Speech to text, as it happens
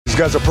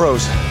guys are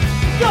pros.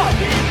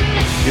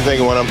 You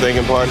thinking what I'm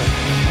thinking, partner?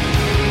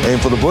 Aim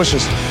for the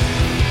bushes.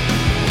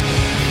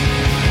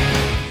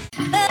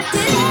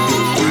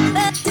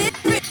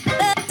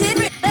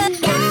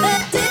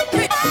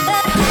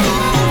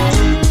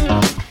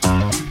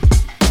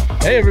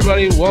 Hey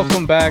everybody,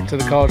 welcome back to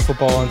the College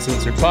Football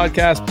Uncensored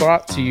podcast,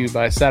 brought to you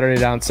by Saturday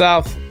Down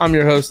South. I'm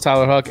your host,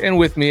 Tyler Huck, and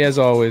with me, as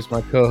always,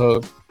 my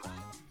co-host,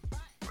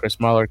 Chris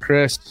Marler.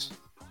 Chris,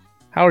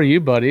 how are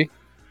you, buddy?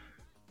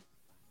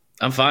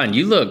 I'm fine.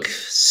 You look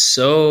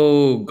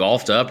so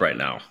golfed up right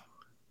now.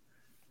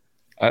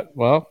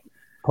 Well,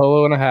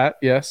 polo and a hat,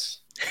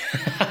 yes.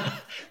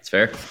 It's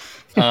fair.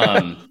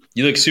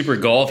 You look super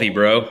golfy,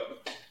 bro.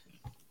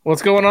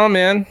 What's going on,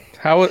 man?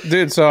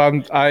 Dude?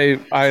 So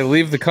I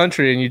leave the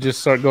country and you just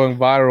start going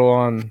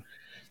viral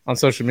on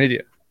social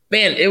media.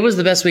 Man, it was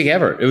the best week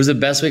ever. It was the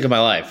best week of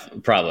my life,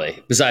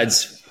 probably.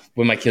 Besides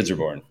when my kids were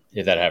born,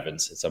 if that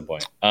happens at some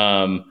point.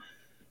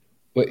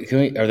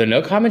 Wait, are there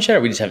no comments yet?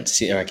 Or we just haven't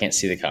seen? Or I can't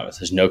see the comments.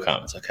 There's no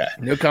comments. Okay,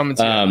 no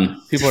comments.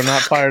 People are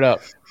not fired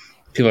up.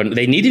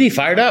 They need to be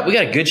fired up. We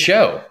got a good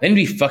show. They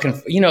need to be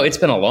fucking. You know, it's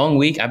been a long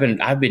week. I've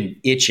been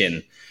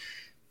itching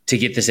to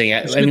get this thing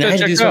out. I mean, I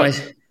had to do some.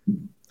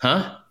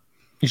 Huh?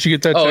 You should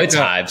get that. Oh, it's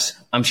hives.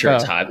 I'm sure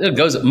it's hives. It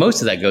goes. Most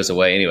of that goes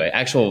away anyway.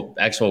 Actual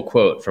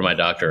quote from my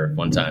doctor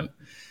one time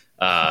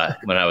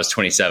when I was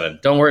 27.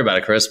 Don't worry about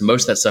it, Chris.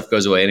 Most of that stuff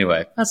goes away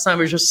anyway. That's not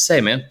what you're supposed to say,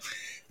 man.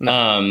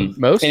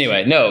 Most.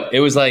 Anyway, no. It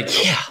was it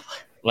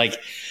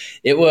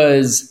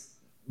was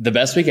the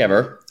best week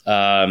ever.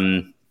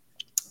 I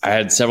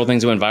had several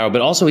things that went viral,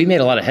 but also we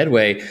made a lot of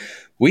headway.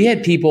 We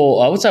had people.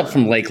 What's up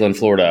from Lakeland,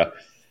 Florida?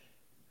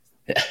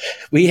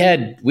 We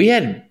had.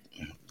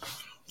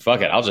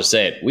 Fuck it, I'll just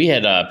say it. We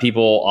had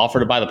people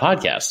offer to buy the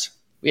podcast.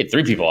 We had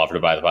 3 people offer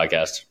to buy the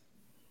podcast.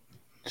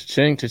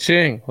 Cha-ching,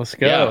 cha-ching. Let's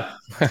go. Yeah.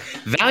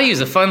 Value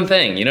is a fun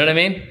thing. You know what I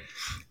mean?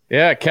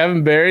 Yeah,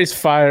 Kevin Barry's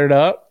fired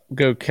up.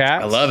 Go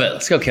Cats. I love it.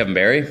 Let's go, Kevin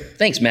Barry.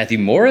 Thanks, Matthew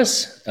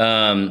Morris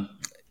from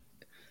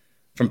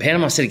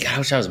Panama City. God, I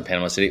wish I was in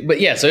Panama City.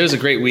 But yeah, so it was a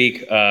great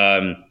week.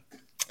 Tough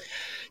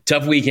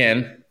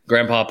weekend.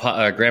 Grandpa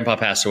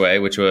passed away,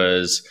 which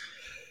was...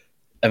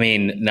 I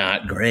mean,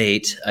 not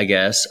great, I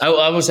guess.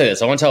 I will say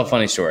this. I want to tell a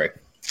funny story.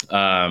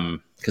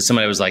 Because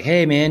somebody was like,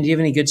 hey, man, do you have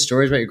any good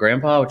stories about your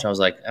grandpa? Which I was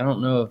like, I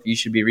don't know if you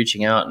should be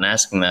reaching out and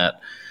asking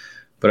that.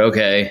 But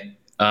okay.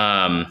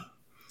 I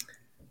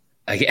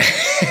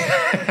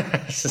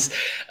guess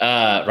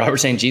Robert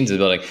St. Jean's in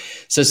the building.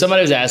 So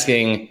somebody was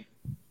asking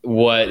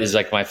what is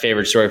like my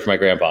favorite story for my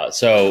grandpa.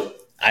 So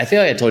I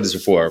feel like I told this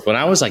before. When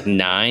I was like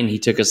 9, he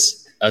took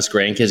us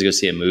grandkids to go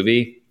see a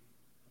movie.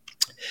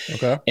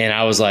 Okay. And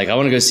I was like, I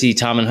want to go see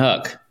Tom and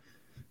Huck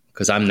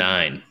because I'm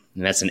 9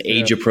 and that's an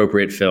age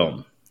appropriate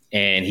film.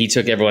 And he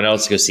took everyone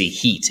else to go see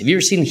Heat. Have you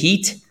ever seen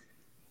Heat?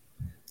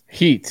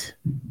 Heat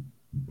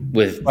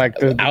with like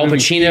Al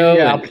Pacino?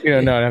 Yeah, Al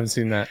Pacino. No, I haven't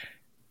seen that.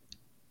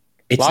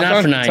 It's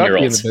not for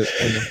 9-year-olds.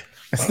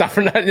 It's not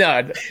for 9. No,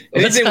 I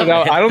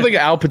don't think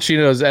Al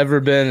Pacino has ever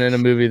been in a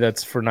movie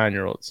that's for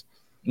 9-year-olds.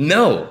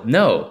 No,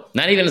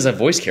 not even as a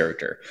voice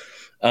character.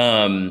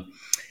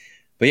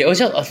 But yeah, it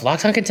was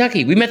Lockdown,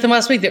 Kentucky. We met them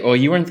last week. Well,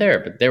 you weren't there,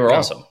 but they were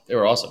awesome. They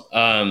were awesome.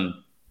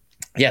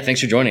 Yeah, thanks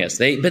for joining us.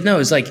 It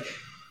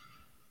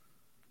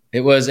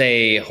was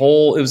a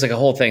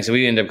whole thing. So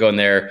we ended up going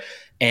there.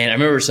 And I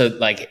remember,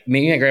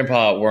 me and my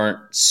grandpa weren't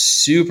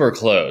super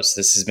close.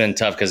 This has been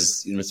tough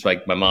because it's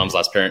like my mom's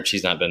last parent.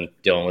 She's not been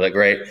dealing with it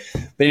great.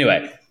 But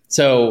anyway,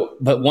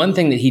 but one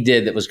thing that he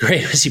did that was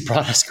great was he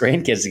brought us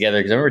grandkids together.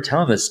 Because I remember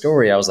telling this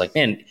story. I was like,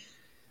 man,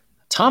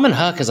 Tom and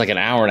Huck is like an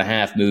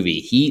hour-and-a-half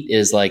movie. Heat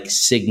is like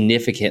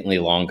significantly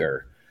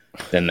longer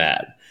than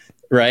that,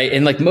 right?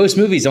 And like most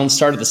movies don't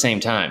start at the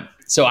same time.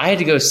 So I had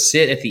to go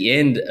sit at the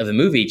end of the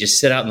movie, just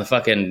sit out in the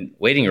fucking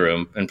waiting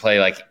room and play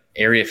like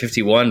Area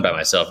 51 by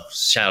myself.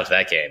 Shout out to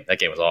that game. That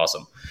game was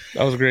awesome.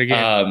 That was a great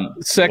game.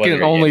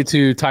 Second only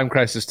to Time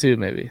Crisis 2,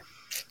 maybe.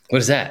 What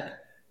is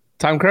that?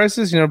 Time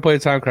Crisis? You never played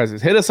Time Crisis?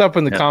 Hit us up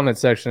in the comment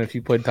section if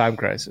you played Time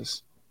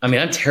Crisis. I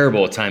mean, I'm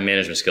terrible at time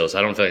management skills.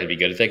 I don't feel like I'd be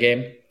good at that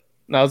game.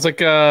 No, it's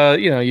like,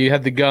 you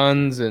had the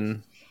guns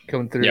and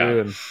coming through. Yeah.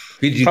 And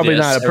probably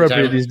not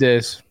appropriate these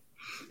days.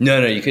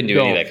 No, you couldn't do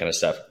any of that kind of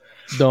stuff.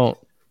 Don't.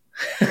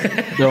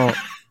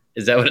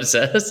 Is that what it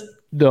says?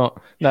 Don't.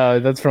 No,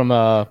 that's from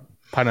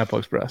Pineapple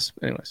Express.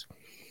 Anyways.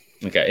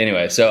 Okay.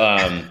 Anyway, so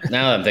now that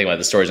I'm thinking about it,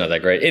 the story's not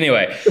that great.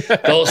 Anyway, the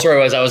whole story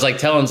was I was like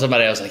telling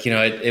somebody, I was like,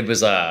 it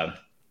was I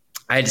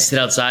had to sit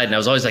outside and I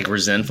was always like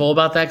resentful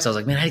about that because I was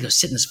like, man, I had to go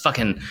sit in this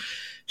fucking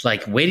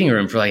like waiting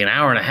room for like an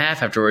hour and a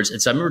half afterwards. And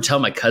so I remember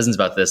telling my cousins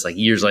about this like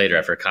years later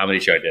after a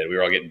comedy show I did. We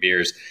were all getting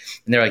beers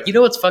and they're like, you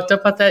know what's fucked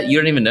up about that? You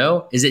don't even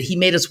know is that he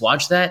made us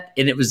watch that.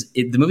 And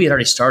the movie had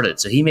already started.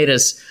 So he made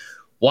us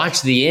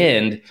watch the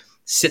end,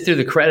 sit through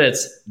the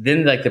credits,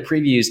 then like the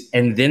previews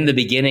and then the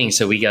beginning.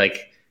 So we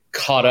like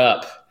caught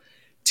up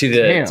to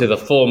the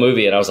full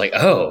movie. And I was like,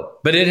 oh,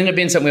 but it ended up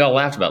being something we all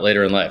laughed about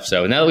later in life.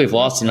 So now that we've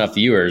lost enough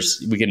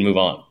viewers, we can move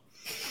on.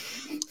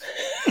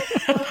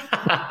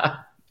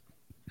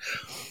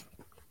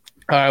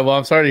 All right. Well,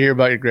 I'm sorry to hear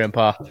about your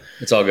grandpa.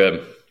 It's all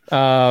good.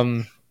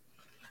 That's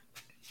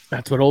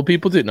what old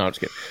people do. No, I'm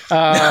just kidding.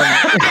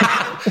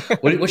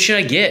 What should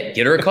I get?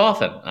 Get her a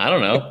coffin. I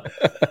don't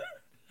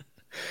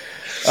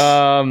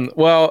know.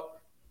 Well,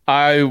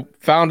 I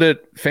found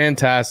it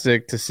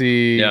fantastic to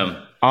see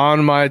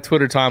on my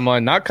Twitter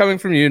timeline, not coming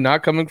from you,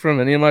 not coming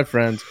from any of my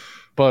friends,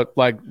 but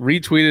like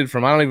retweeted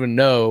from I don't even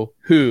know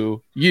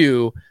who,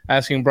 you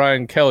asking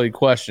Brian Kelly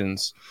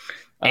questions.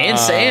 And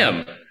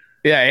Sam.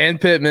 Yeah, and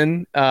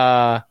Pittman.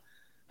 I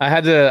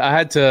had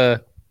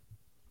to,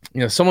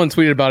 someone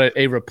tweeted about it.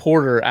 A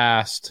reporter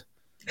asked,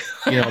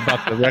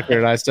 about the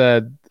record. I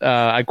said,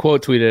 I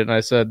quote tweeted, and I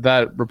said,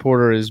 that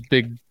reporter is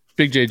Big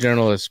J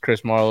journalist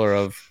Chris Marler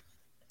of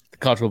the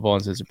College Football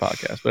Uncensored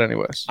podcast. But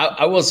anyways,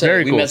 I will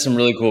say we met some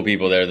really cool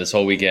people there this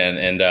whole weekend.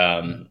 And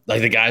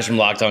like the guys from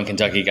Locked On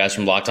Kentucky, guys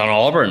from Locked On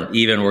Auburn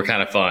even were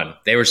kind of fun.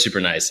 They were super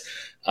nice,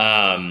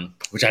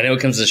 which I know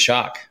comes as a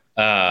shock.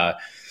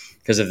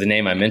 Because of the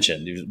name I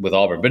mentioned with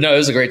Auburn. But no, it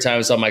was a great time.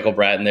 I saw Michael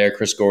Bratton there,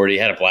 Chris Gordy.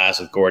 Had a blast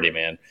with Gordy,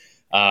 man.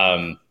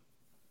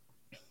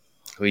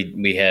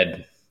 We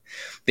had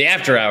the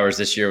after hours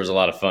this year was a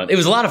lot of fun. It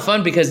was a lot of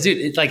fun because, dude,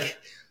 it's like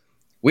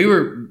we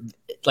were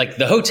like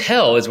the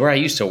hotel is where I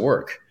used to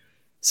work.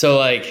 So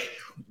like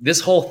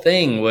this whole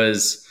thing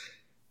was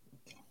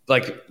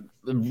like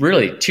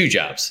really two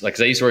jobs. Like,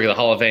 'cause I used to work at the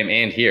Hall of Fame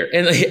and here.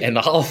 And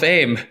the Hall of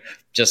Fame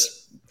just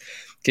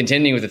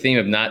continuing with the theme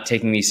of not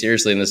taking me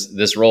seriously in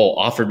this role,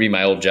 offered me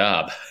my old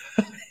job,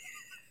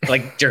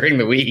 like during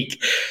the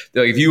week.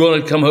 They're like, if you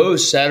want to come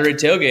host Saturday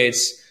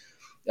tailgates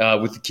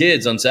with the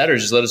kids on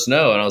Saturdays, just let us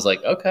know. And I was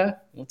like, okay,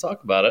 we'll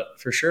talk about it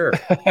for sure.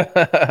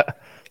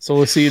 So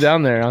we'll see you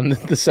down there on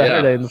the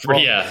Saturday in the fall.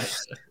 Yeah,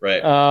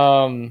 right.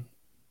 All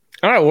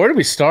right, where do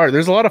we start?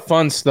 There's a lot of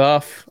fun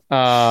stuff.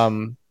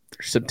 There's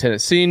some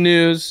Tennessee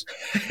news.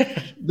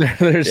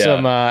 There's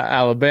some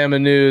Alabama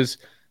news.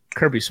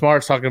 Kirby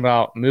Smart's talking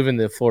about moving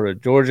the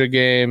Florida-Georgia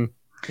game.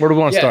 Where do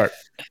we want to start?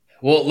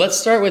 Well, let's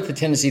start with the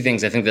Tennessee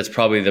things. I think that's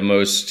probably the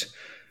most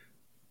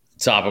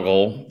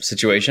topical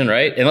situation,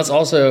 right? And let's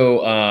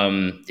also,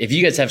 if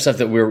you guys have stuff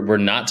that we're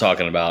not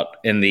talking about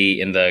in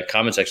the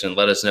comment section,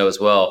 let us know as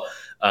well,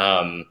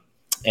 and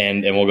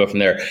we'll go from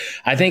there.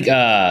 I think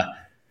so.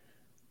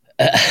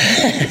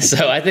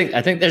 I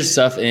think there's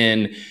stuff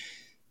in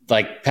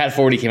like Pat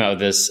Forty came out with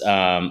this.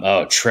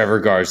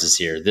 Trevor Garza is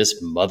here.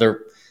 This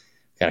mother.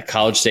 Got a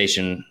College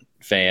Station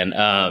fan.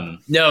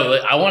 No,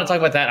 I want to talk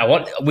about that. I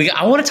want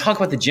to talk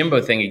about the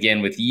Jimbo thing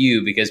again with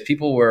you because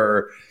people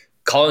were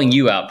calling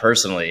you out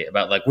personally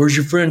about like, where's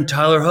your friend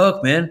Tyler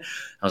Huck, man?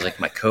 I was like,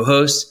 my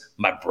co-host,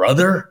 my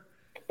brother,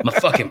 my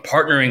fucking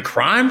partner in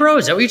crime, bro.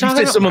 Is that what you're talking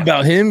about? You said something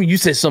about him. You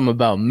said something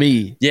about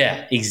me.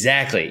 Yeah,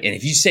 exactly. And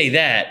if you say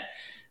that,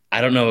 I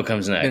don't know what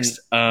comes next.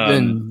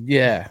 Then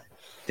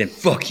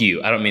fuck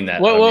you. I don't mean that.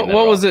 What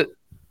was it?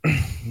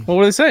 What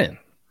were they saying?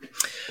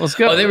 Let's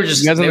go. Oh, they were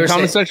just. You guys in the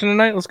comment section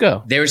tonight? Let's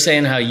go. They were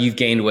saying how you've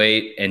gained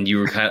weight, and you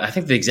were kind of. I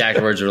think the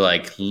exact words were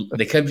like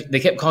they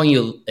kept calling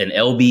you an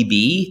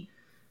LBB,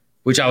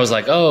 which I was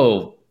like,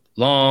 oh,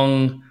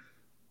 long,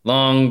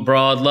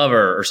 broad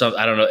lover or something.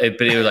 I don't know,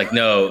 but it was like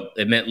no,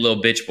 it meant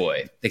little bitch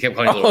boy. They kept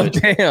calling you little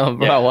bitch boy. Damn,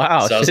 bro! Yeah.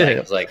 Wow, so I was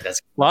like, that's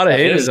a lot of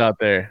haters out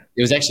there.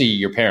 It was actually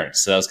your parents,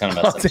 so that was kind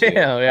of messed up. Damn, too.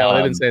 Yeah,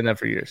 they've been saying that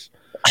for years.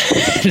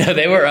 No,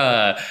 they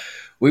were.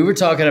 We were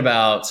talking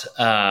about.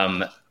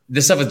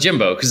 This stuff with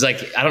Jimbo, because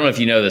like I don't know if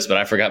you know this, but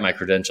I forgot my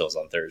credentials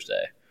on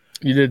Thursday.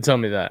 You did tell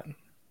me that.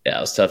 Yeah,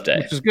 it was a tough day.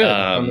 Which is good.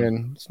 I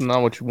mean, it's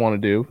not what you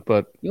want to do,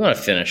 but you want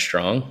to finish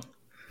strong,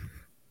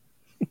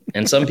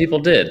 and some people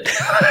did.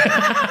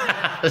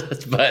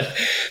 but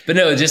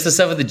no, just the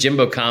stuff with the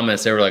Jimbo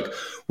comments. They were like,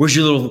 "Where's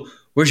your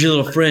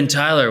little friend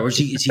Tyler? Has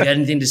he got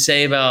anything to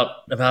say about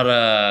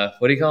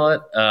what do you call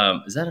it?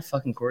 Is that a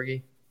fucking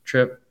corgi?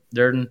 Trip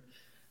Durden?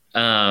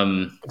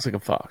 Looks like a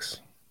fox."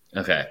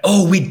 Okay.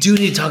 Oh, we do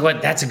need to talk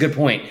about. That's a good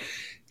point.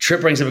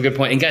 Trip brings up a good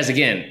point. And guys,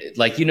 again,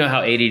 like you know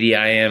how ADD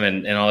I am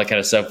and all that kind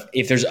of stuff.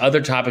 If there's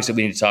other topics that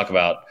we need to talk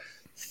about,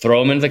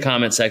 throw them into the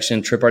comment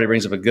section. Trip already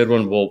brings up a good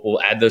one. We'll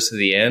add those to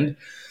the end.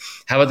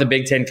 How about the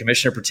Big Ten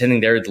commissioner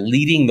pretending they're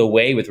leading the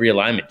way with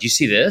realignment? Do you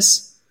see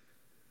this?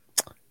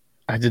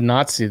 I did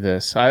not see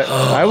this.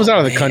 I was out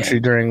of the country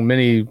during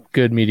many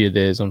good media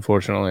days,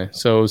 unfortunately.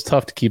 So it was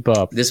tough to keep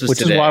up. This was which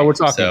today, is why we're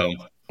talking. So,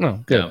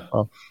 oh, good. No.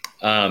 Well.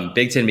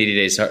 Big Ten Media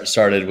Days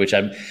started, which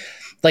I'm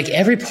like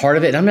every part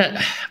of it. I'm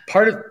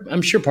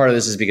sure part of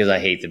this is because I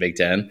hate the Big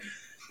Ten,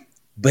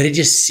 but it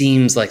just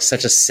seems like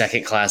such a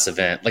second class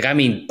event. Like, I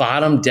mean,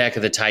 bottom deck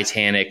of the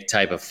Titanic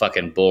type of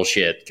fucking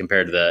bullshit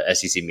compared to the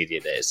SEC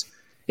Media Days.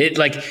 It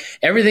like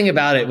everything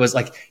about it was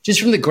like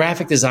just from the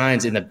graphic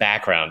designs in the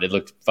background, it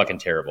looked fucking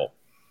terrible.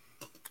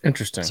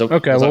 Interesting. So,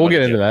 okay, well, we'll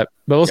get into that,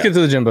 but let's get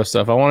to the Jimbo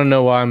stuff. I want to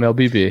know why I'm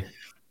LBB.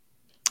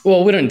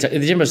 Well, we don't. The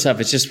Jimbo stuff.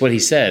 It's just what he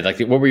said. Like,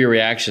 what were your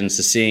reactions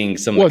to seeing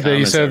some of the comments? What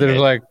you said?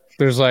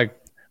 There's like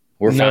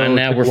we're fine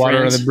now. We're water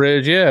friends. On the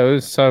bridge. Yeah, it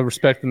was. I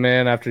respect the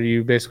man after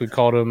you basically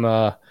called him.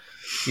 Go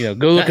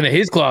look into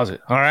his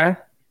closet. All right.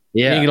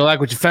 Yeah, you ain't gonna like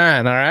what you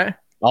find. All right.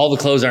 All the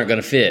clothes aren't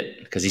gonna fit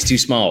because he's too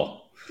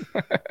small.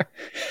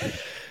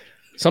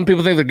 Some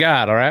people think they're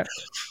God, all right?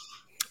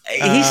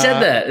 He said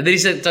that. And then he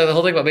said the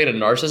whole thing about being a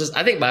narcissist.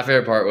 I think my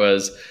favorite part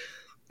was,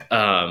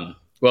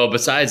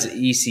 besides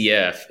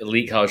ECF,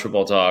 Elite College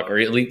Football Talk, or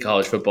Elite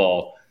College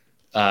Football,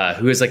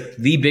 who is like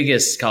the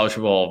biggest college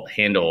football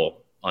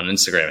handle on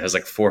Instagram. It has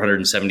like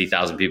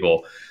 470,000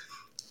 people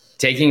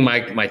taking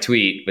my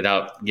tweet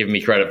without giving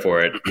me credit for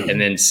it. And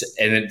then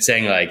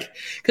saying like,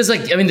 cause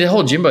like, I mean, the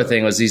whole Jimbo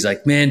thing was he's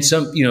like, man,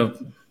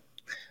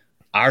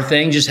 our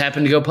thing just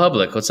happened to go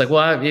public. It's like,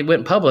 well, it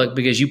went public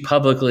because you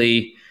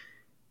publicly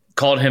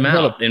called him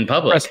out in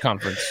public. Press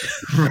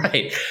conference.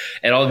 Right.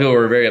 And all the people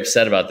were very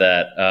upset about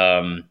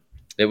that.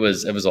 It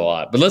was a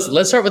lot, but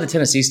let's start with the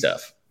Tennessee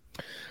stuff.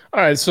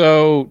 All right.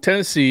 So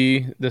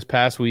Tennessee this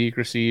past week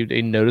received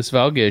a notice of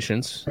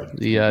allegations,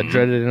 the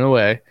dreaded in a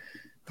way,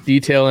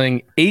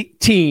 detailing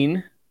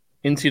 18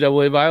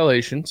 NCAA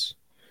violations.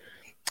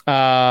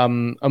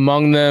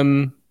 Among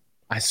them,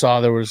 I saw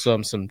there was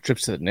some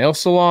trips to the nail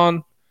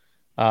salon,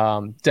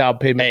 down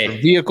payment for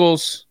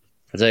vehicles.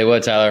 I'll tell you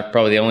what, Tyler,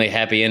 probably the only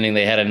happy ending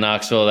they had in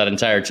Knoxville that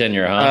entire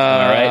tenure, huh? Am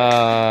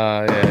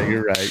I right?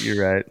 Yeah,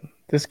 you're right.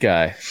 This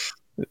guy.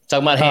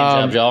 Talking about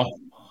hand jobs, y'all.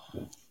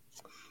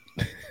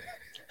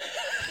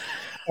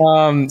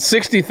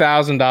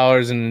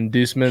 $60,000 in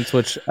inducements,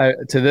 which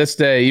to this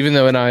day, even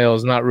though NIL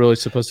is not really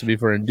supposed to be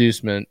for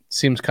inducement,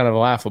 seems kind of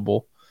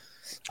laughable.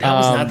 That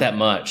was not that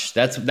much.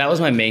 That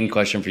was my main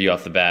question for you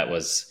off the bat,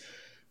 was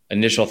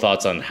initial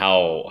thoughts on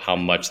how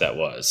much that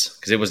was,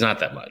 because it was not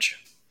that much.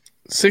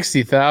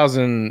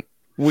 60,000.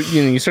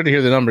 You start to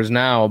hear the numbers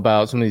now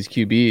about some of these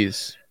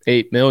QBs.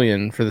 8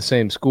 million for the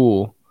same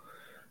school.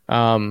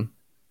 Now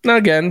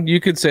again, you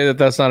could say that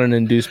that's not an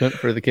inducement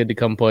for the kid to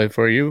come play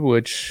for you,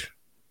 which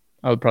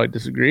I would probably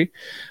disagree.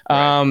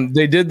 Right.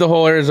 They did the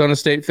whole Arizona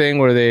State thing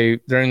where they,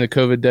 during the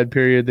COVID dead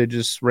period, they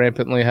just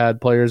rampantly had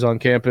players on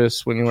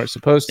campus when you weren't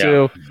supposed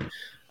to.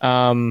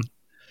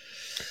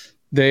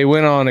 They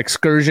went on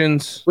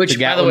excursions to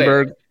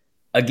Gatlinburg.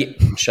 By the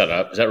way, shut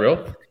up. Is that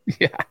real?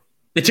 Yeah.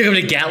 They took him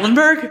to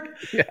Gatlinburg?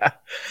 Yeah.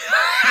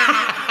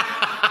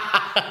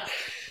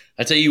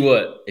 I tell you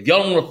what, if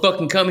y'all don't want to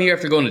fucking come here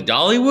after going to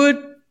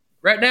Dollywood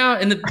right now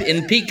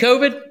in peak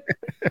COVID,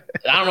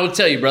 I don't know what to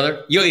tell you,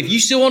 brother. Yo, if you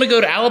still want to go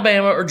to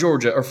Alabama or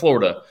Georgia or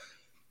Florida,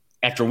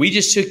 after we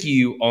just took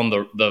you on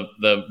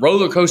the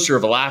roller coaster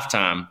of a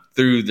lifetime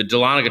through the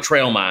Dahlonega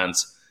Trail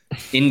Mines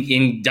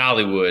in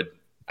Dollywood,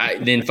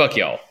 then fuck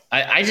y'all.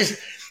 I just,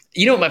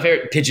 you know what my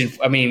favorite pigeon,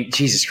 I mean,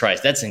 Jesus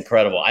Christ, that's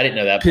incredible. I didn't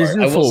know that part.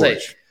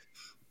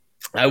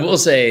 I will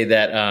say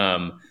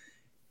that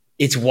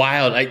it's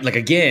wild.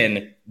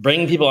 Again,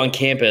 bringing people on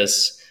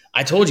campus.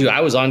 I told you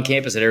I was on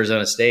campus at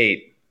Arizona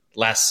State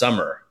last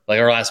summer,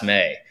 or last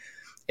May,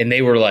 and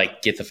they were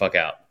like, "Get the fuck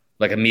out!"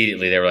 Like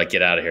immediately, they were like,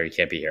 "Get out of here! You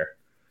can't be here."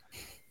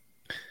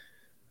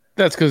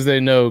 That's because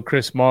they know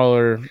Chris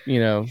Marler,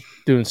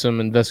 doing some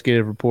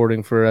investigative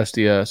reporting for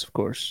SDS, of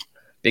course.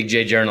 Big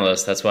J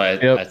journalist. That's why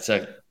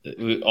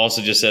we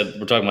also just said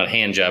we're talking about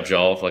hand jobs,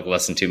 y'all, like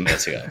less than 2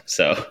 minutes ago.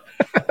 So,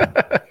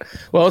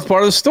 well, it's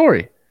part of the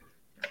story.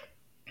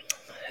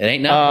 It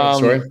ain't not part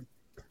of the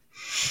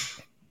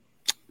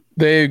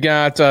story.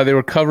 They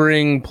were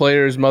covering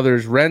players'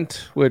 mothers'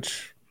 rent,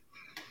 which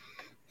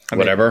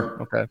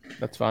whatever. Okay,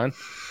 that's fine.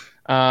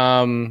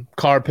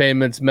 Car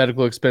payments,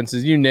 medical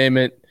expenses, you name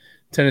it.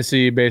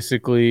 Tennessee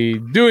basically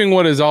doing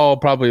what is all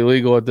probably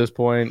illegal at this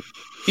point,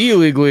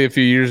 illegally a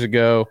few years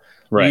ago.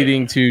 Right.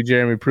 Leading to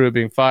Jeremy Pruitt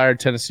being fired,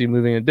 Tennessee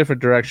moving in a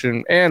different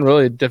direction, and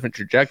really a different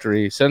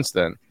trajectory since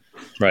then.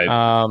 Right.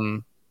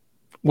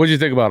 What did you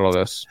think about all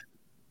this?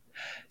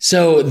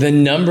 So the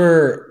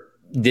number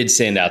did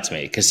stand out to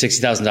me because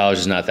 $60,000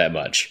 is not that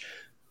much.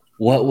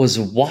 What was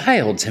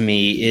wild to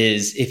me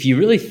is if you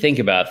really think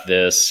about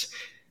this.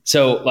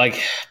 So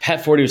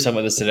Pat Forty was talking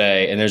about this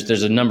today, and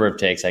there's a number of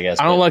takes, I guess.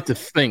 I don't like to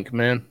think,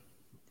 man.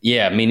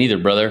 Yeah, me neither,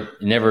 brother.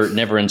 It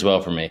never ends well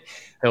for me.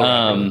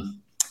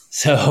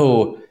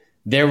 So.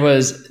 There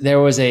was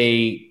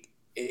the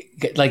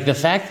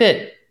fact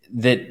that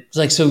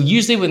so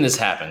usually when this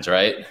happens,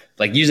 right?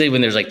 Usually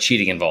when there's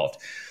cheating involved,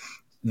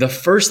 the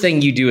first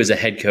thing you do as a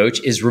head coach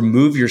is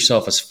remove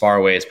yourself as far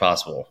away as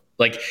possible.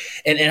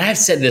 And I've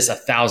said this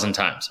 1,000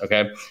 times,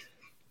 okay?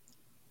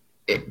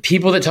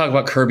 People that talk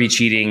about Kirby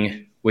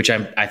cheating, which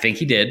I think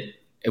he did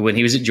when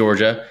he was at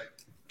Georgia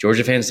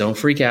fans, don't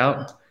freak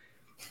out.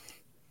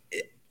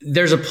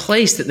 There's a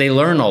place that they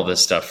learn all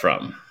this stuff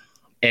from.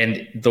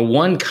 And the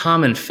one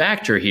common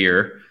factor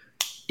here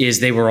is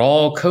they were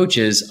all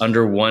coaches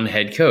under one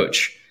head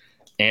coach.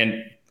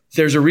 And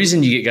there's a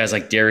reason you get guys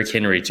like Derrick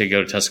Henry to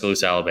go to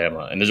Tuscaloosa,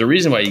 Alabama. And there's a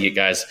reason why you get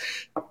guys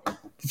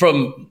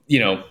from,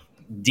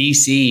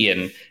 DC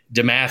and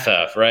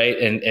DeMatha, right?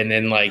 And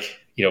then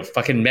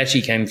fucking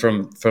Mechie came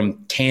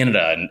from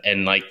Canada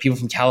and people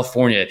from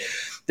California.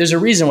 There's a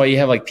reason why you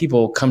have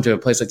people come to a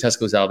place like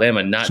Tuscaloosa,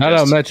 Alabama, not Shout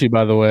out Mechie,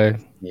 by the way.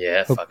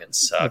 Yeah, it fucking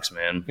sucks,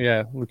 man.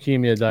 Yeah,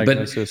 leukemia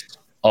diagnosis.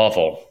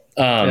 Awful.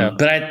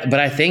 But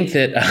I think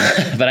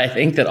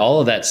that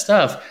all of that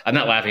stuff, I'm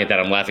not laughing at that.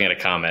 I'm laughing at a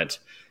comment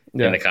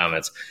in the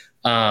comments.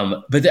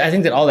 But I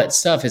think that all that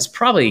stuff is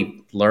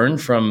probably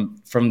learned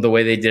from the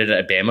way they did it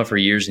at Bama for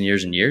years and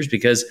years and years,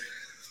 because,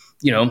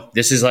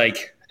 this is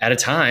like at a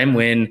time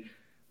when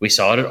we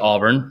saw it at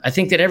Auburn. I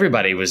think that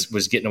everybody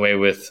was getting away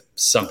with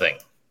something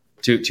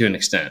to an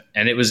extent.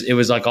 And it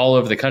was like all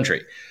over the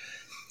country.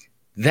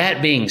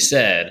 That being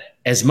said,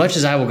 as much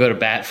as I will go to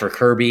bat for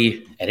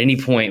Kirby at any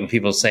point when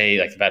people say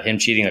like about him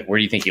cheating, like, where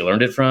do you think he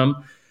learned it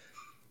from?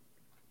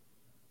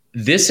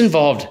 This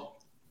involved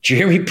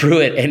Jeremy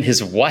Pruitt and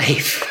his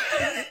wife.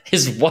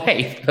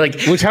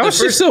 How is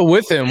she still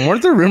with him?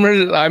 Weren't the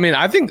rumors? I mean,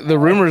 I think the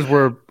rumors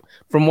were,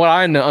 from what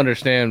I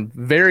understand,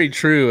 very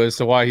true as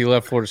to why he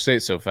left Florida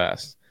State so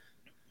fast.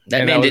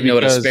 That man didn't know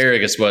what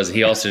asparagus was.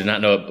 He also did not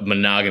know what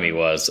monogamy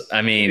was.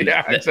 I mean,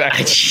 yeah,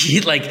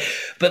 exactly.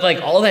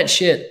 But all that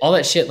shit,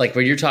 like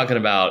when you're talking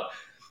about,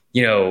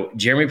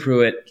 Jeremy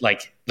Pruitt,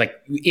 like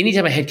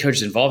anytime a head coach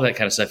is involved in that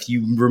kind of stuff,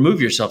 you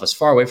remove yourself as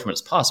far away from it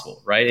as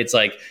possible, right? It's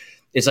like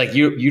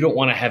you don't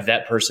want to have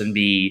that person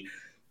be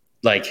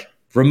like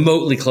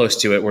remotely close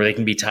to it where they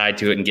can be tied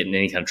to it and get in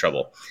any kind of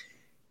trouble.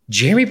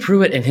 Jeremy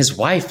Pruitt and his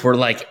wife were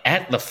like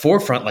at the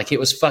forefront, like it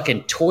was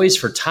fucking Toys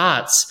for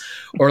Tots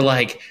or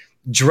like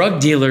drug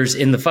dealers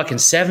in the fucking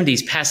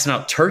 70s passing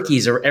out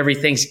turkeys or every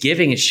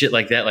Thanksgiving and shit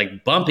like that,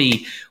 like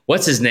Bumpy,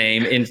 what's his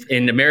name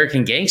in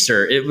American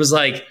Gangster. It was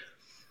like,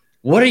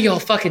 what are y'all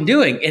fucking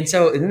doing? And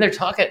then they're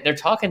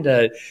talking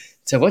to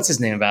what's his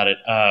name about it,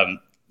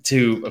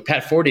 to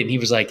Pat Forty, and he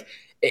was like,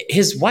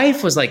 his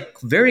wife was like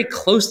very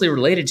closely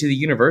related to the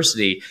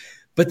university.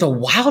 But the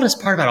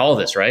wildest part about all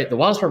this, right? The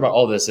wildest part about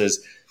all this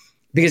is,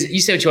 because you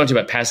say what you want to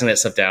about passing that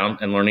stuff down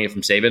and learning it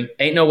from Saban.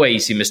 Ain't no way you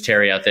see Miss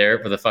Terry out there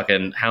with a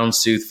fucking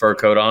houndstooth fur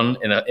coat on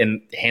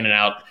and handing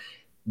out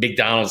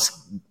McDonald's,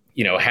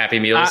 Happy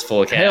Meals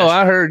full of cash. Hell,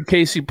 I heard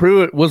Casey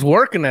Pruitt was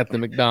working at the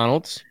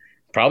McDonald's.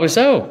 Probably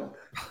so.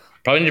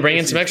 Probably need to bring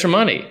in some extra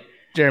money.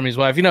 Jeremy's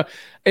wife.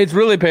 It's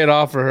really paid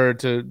off for her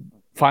to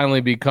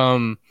finally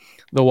become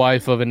the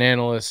wife of an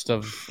analyst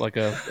of like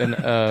an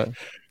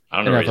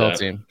NFL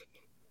team.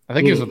 I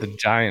think he was with the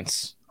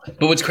Giants.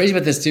 But what's crazy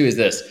about this too is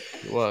this.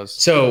 It was.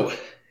 So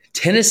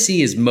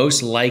Tennessee is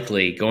most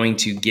likely going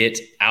to get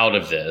out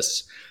of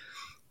this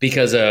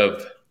because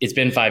of, it's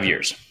been 5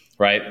 years,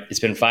 right? It's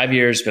been 5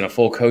 years, it's been a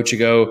full coach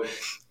ago.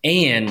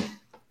 And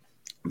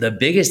the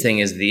biggest thing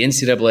is the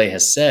NCAA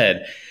has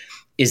said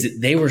is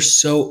that they were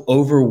so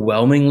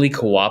overwhelmingly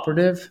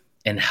cooperative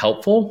and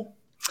helpful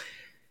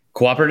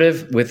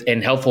with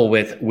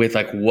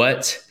like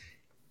what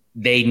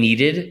they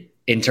needed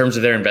in terms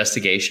of their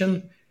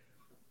investigation,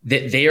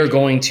 that they are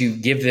going to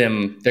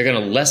they're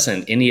going to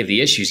lessen any of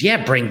the issues.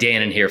 Yeah, bring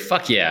Dan in here.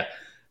 Fuck yeah.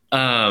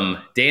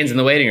 Dan's in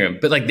the waiting room.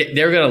 But like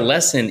they're going to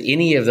lessen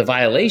any of the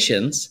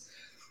violations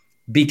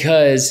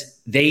because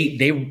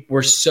they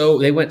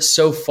went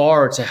so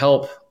far to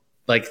help.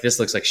 Like, this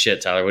looks like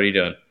shit, Tyler. What are you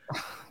doing?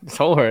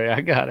 Don't worry,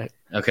 I got it.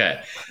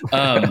 Okay.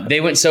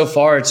 They went so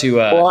far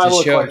to I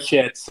look like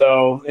shit,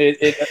 so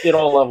it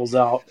all levels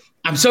out.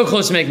 I'm so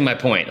close to making my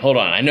point. Hold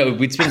on. I know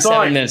it's been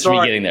 7 minutes for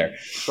me getting there.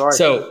 Sorry.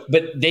 So,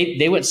 but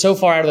they went so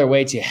far out of their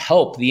way to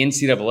help the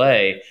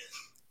NCAA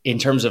in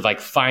terms of like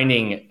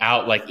finding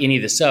out like any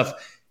of the stuff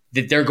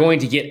that they're going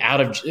to get out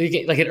of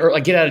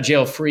get out of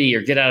jail free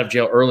or get out of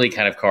jail early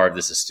kind of card.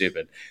 This is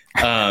stupid.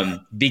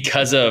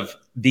 Because of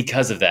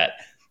that.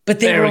 But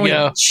they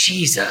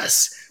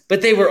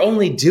were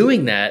only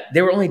doing that.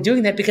 They were only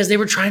doing that because they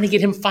were trying to get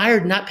him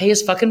fired and not pay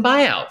his fucking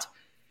buyout.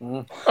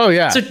 Oh,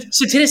 yeah. So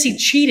Tennessee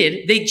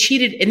cheated. They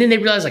cheated, and then they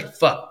realized, like,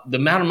 fuck, the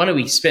amount of money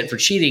we spent for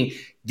cheating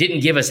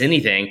didn't give us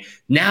anything.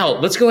 Now,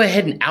 let's go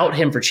ahead and out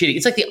him for cheating.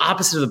 It's like the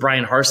opposite of the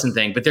Brian Harsin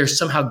thing, but they're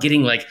somehow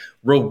getting, like,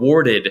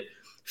 rewarded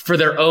for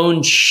their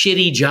own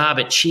shitty job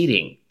at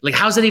cheating. Like,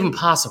 how's that even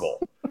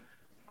possible?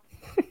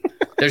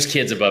 There's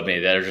kids above me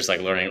that are just,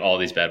 like, learning all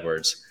these bad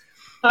words.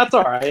 That's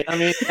all right. I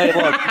mean, hey,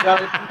 look,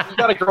 you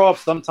got to grow up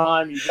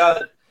sometime. You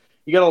got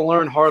to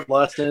learn hard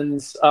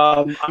lessons.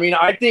 I mean,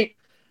 I think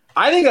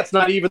that's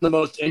not even the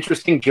most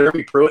interesting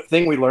Jeremy Pruitt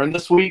thing we learned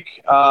this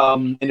week.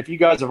 And if you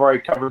guys have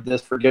already covered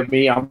this, forgive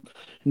me. I'm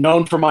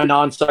known for my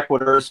non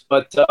sequiturs,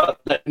 but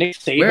that Nick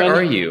Saban. Where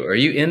are you? Are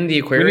you in the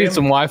aquarium? We need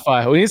some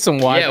Wi-Fi.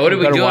 Yeah, what are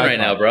we doing right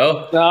now,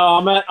 bro? No,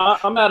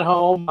 I'm at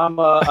home.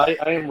 I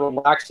am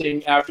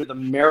relaxing after the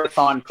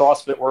marathon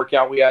CrossFit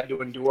workout we had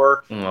to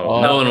endure. No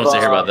one wants to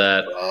hear about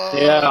that.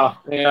 Yeah.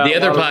 The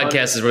other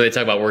podcast is where they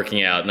talk about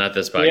working out, not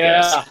this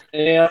podcast.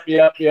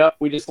 Yeah.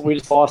 We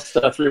just lost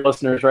 3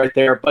 listeners right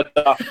there, but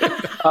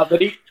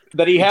that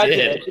he had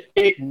to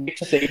educate Nick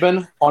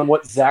Saban on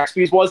what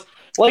Zaxby's was.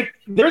 Like,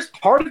 there's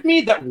part of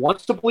me that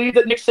wants to believe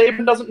that Nick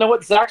Saban doesn't know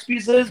what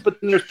Zaxby's is,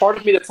 but then there's part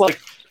of me that's like,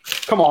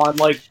 come on,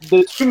 like,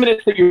 the 2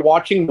 minutes that you're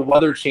watching the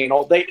Weather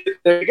Channel,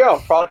 there you go,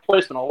 product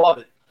placement, I love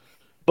it.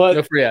 But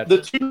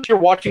the 2 minutes you're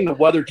watching the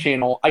Weather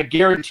Channel, I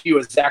guarantee you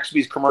a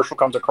Zaxby's commercial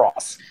comes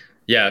across.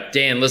 Yeah,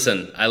 Dan,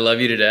 listen, I love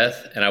you to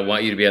death, and I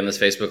want you to be on this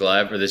Facebook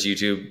Live or this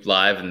YouTube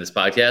Live and this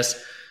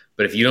podcast,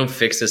 but if you don't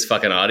fix this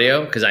fucking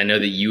audio, because I know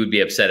that you would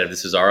be upset if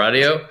this was our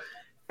audio,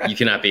 you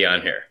cannot be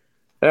on here.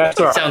 That's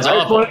all right. Sounds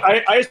awful.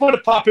 I just want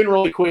to pop in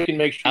really quick and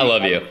make sure. I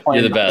love you.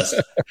 You're the best.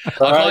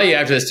 I'll call you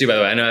after this too, by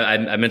the way. I know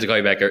I meant to call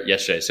you back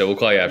yesterday, so we'll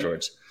call you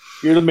afterwards.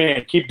 You're the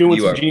man. Keep doing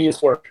some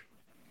genius work.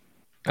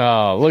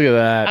 Oh, look at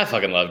that. I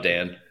fucking love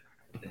Dan.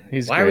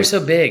 He's Why great. are we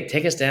so big?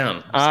 Take us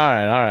down. All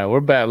right. We're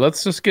back.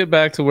 Let's just get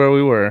back to where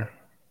we were.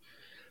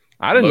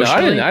 I didn't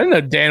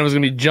know Dan was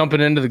going to be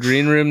jumping into the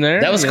green room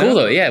there. That was cool,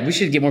 though. Yeah, we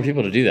should get more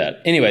people to do that.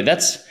 Anyway,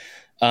 that's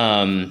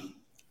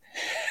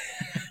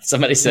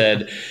somebody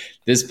said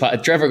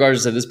Trevor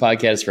Garza said this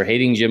podcast is for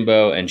hating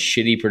Jimbo and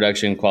shitty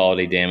production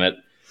quality. Damn it!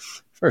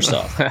 First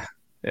off,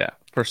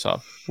 First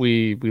off,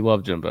 we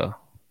love Jimbo.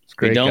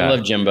 We don't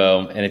love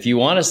Jimbo, and if you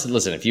want us to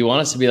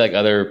be like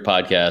other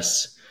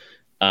podcasts,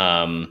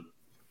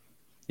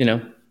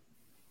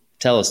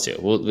 tell us to.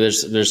 Well,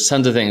 there's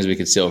tons of things we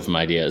could steal from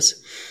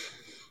ideas.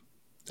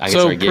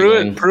 So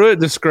Pruitt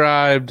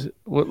described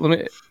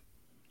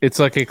it's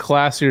like a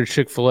classier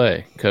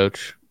Chick-fil-A,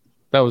 Coach.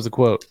 That was the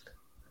quote.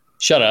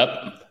 Shut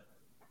up.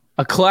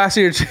 A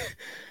classier.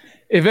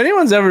 If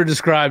anyone's ever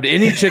described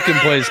any chicken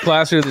place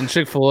classier than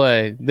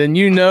Chick-fil-A, then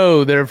you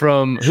know they're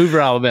from Hoover,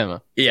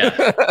 Alabama. Yeah,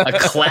 a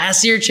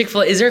classier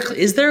Chick-fil-A. Is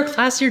there a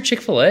classier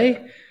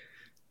Chick-fil-A?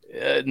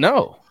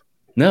 No.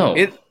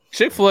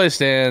 Chick-fil-A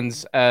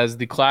stands as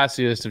the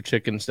classiest of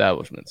chicken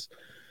establishments.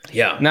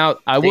 Yeah. Now,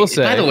 I will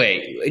say, by the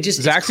way,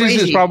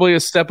 Zaxby's is probably a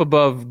step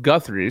above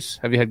Guthrie's.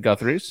 Have you had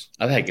Guthrie's?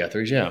 I've had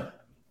Guthrie's, yeah.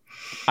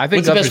 I think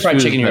What's the best fried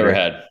chicken you ever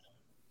had?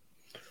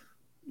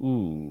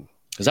 Ooh.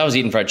 Because I was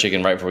eating fried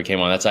chicken right before we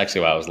came on. That's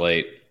actually why I was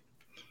late.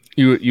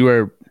 You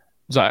were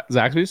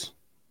Zaxby's?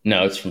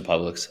 No, it's from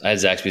Publix. I had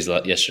Zaxby's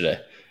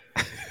yesterday.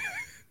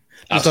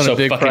 I was so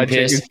fucking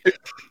pissed.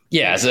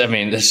 Yeah, so, I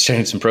mean, let's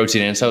turn some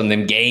protein in, some of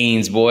them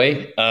gains,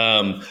 boy.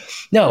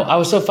 No, I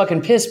was so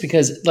fucking pissed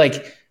because,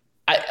 like,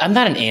 I'm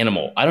not an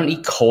animal. I don't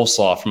eat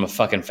coleslaw from a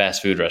fucking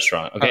fast food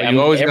restaurant. Okay,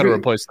 you always got to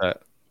replace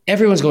that.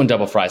 Everyone's going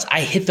double fries.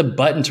 I hit the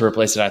button to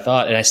replace it, I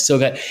thought, and I still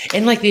got –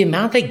 and, like, the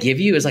amount they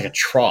give you is like a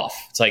trough.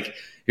 It's like,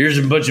 here's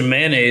a bunch of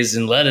mayonnaise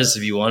and lettuce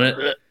if you want it.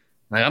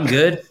 Like, I'm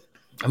good.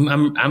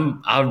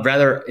 I'd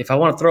rather – if I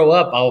want to throw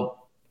up,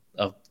 I'll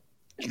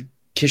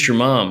kiss your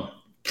mom.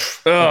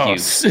 Oh, you,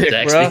 sick,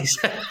 bro.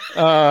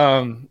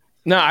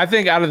 No, I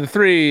think out of the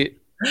three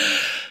 –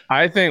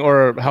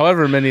 or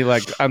however many,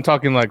 like I'm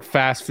talking like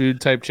fast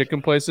food type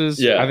chicken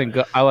places. Yeah. I think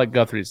I like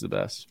Guthrie's the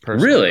best.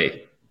 Personally.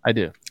 Really? I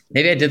do.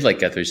 Maybe I did like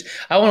Guthrie's.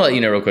 I want to let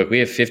you know real quick. We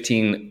have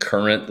 15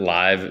 current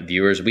live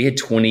viewers. We had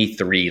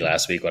 23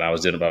 last week when I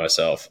was doing it by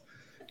myself.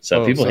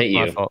 So people hate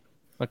you. Fault.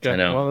 Okay. I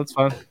know. Well, that's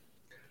fine.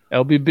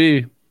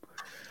 LBB. Can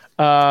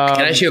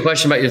I ask you a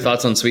question about your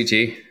thoughts on sweet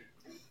tea?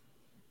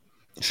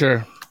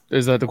 Sure.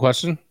 Is that the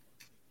question?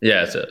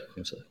 Yeah, that's it.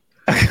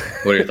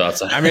 What are your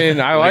thoughts on it? I mean,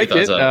 I like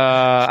it.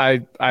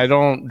 I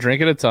don't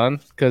drink it a ton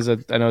because I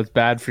know it's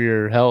bad for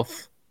your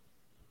health.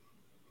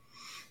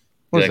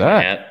 What's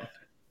that? Hat?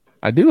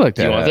 I do like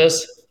that. Do you want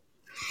this?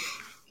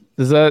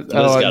 Does that?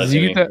 Does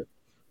you get that?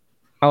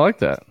 I like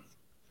that.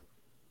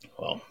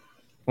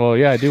 Well,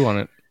 yeah, I do want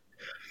it.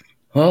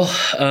 Well,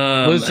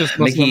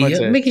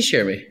 Mickey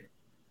share me.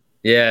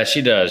 Yeah,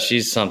 she does.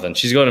 She's something.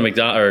 She's going to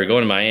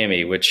going to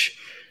Miami, which.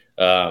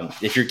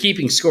 If you're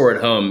keeping score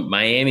at home,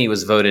 Miami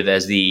was voted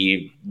as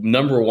the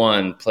number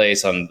one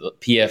place on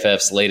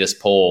PFF's latest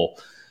poll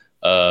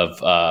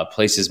of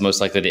places most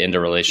likely to end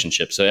a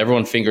relationship. So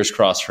everyone fingers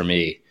crossed for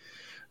me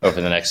over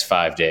the next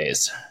 5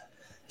 days.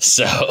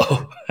 So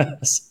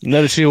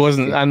notice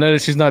I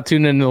noticed she's not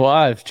tuning into the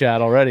live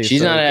chat already.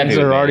 She's not happy. Things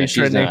are already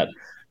trending.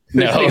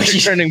 No,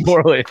 she's trending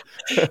poorly.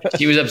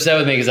 She was upset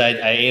with me because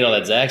I ate all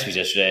that Zaxby's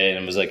yesterday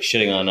and was like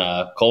shitting on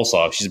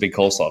coleslaw. She's a big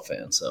coleslaw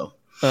fan. So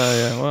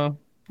yeah, well.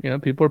 Yeah,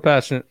 people are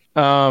passionate.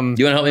 You want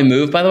to help me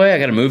move, by the way? I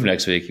got to move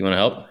next week. You want to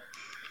help?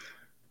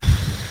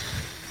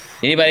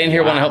 Anybody in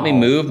here want to help me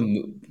move?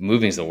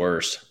 Moving's the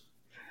worst.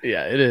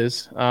 Yeah, it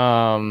is.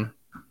 I'm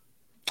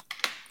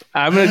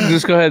going to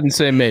just go ahead and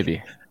say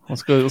maybe.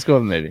 Let's go with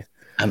maybe.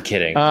 I'm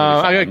kidding.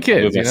 I got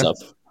kids.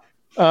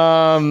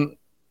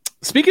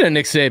 Speaking of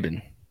Nick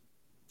Saban.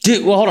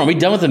 Dude, well, hold on. Are we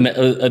done with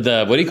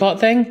the what do you call it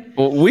thing?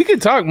 Well, we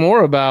could talk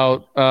more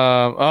about,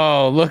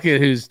 look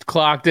at who's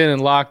clocked in and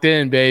locked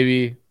in,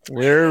 baby.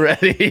 We're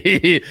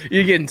ready.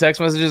 You're getting text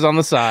messages on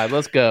the side.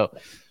 Let's go.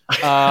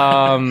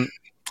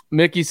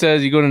 Mickey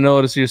says you're going to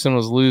know to see your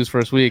Seminoles lose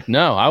first week.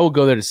 No, I will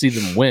go there to see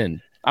them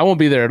win. I won't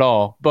be there at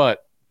all,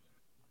 but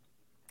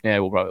yeah,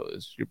 we'll probably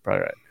lose. You're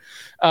probably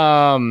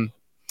right.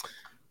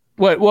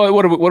 What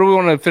do we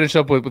want to finish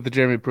up with the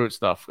Jeremy Pruitt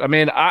stuff? I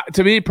mean,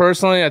 to me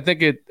personally, I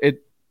think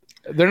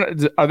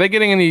are they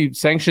getting any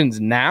sanctions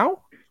now?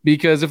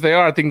 Because if they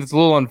are, I think it's a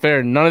little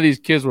unfair. None of these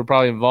kids were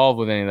probably involved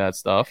with any of that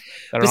stuff.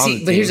 But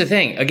here's the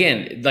thing.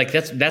 Again, like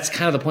that's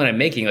kind of the point I'm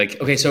making. Like,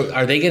 okay, so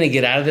are they going to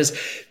get out of this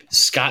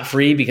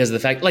scot-free because of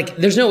the fact, like,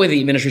 there's no way the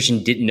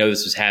administration didn't know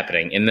this was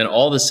happening, and then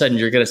all of a sudden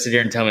you're going to sit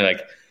here and tell me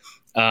like,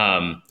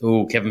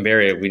 Kevin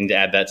Barry, we need to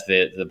add that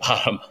to the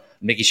bottom.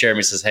 Mickey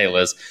Sherman says, hey,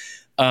 Liz.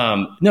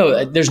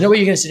 No, there's no way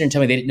you're going to sit here and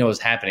tell me they didn't know what was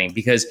happening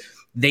because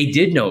they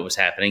did know it was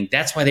happening.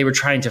 That's why they were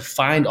trying to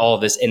find all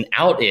of this and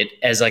out it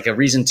as like a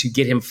reason to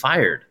get him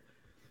fired.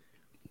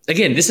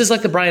 Again, this is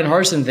like the Brian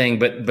Harsin thing,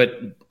 but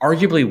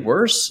arguably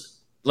worse.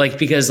 Like,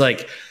 because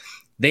like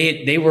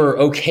they were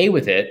okay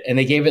with it and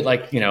they gave it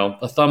like,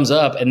 a thumbs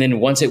up. And then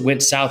once it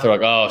went south, they're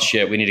like, oh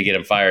shit, we need to get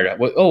him fired.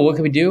 What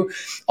can we do?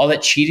 All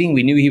that cheating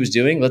we knew he was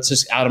doing. Let's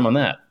just out him on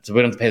that. So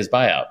we don't have to pay his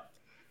buyout.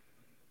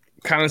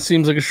 Kind of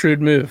seems like a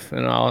shrewd move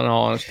in all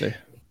honesty.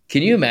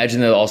 Can you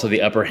imagine though also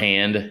the upper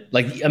hand?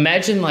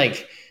 Imagine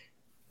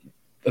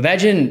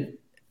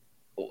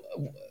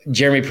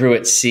Jeremy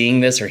Pruitt seeing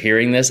this or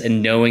hearing this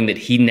and knowing that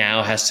he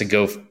now has to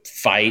go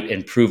fight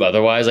and prove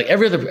otherwise. Like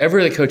every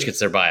other coach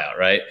gets their buyout,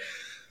 right?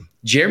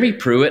 Jeremy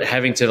Pruitt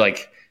having to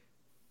like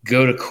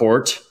go to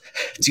court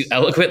to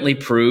eloquently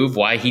prove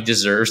why he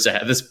deserves to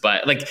have this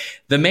buyout. Like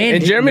the man.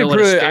 And Jeremy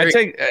Pruitt,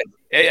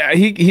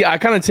 I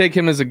kind of take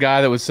him as a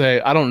guy that would say,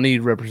 "I don't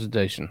need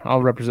representation.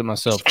 I'll represent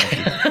myself."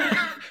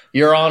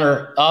 Your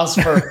Honor,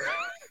 officer.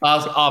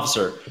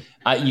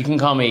 You can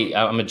call me.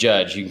 I'm a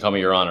judge. You can call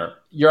me Your Honor.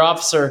 Your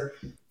officer.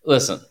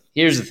 Listen.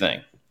 Here's the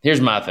thing. Here's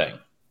my thing.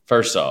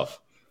 First off,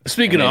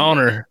 speaking of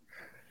honor,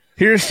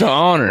 here's the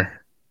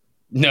honor.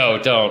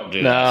 No, don't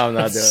do that. No, I'm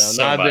not doing it.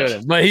 I'm not doing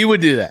it. But he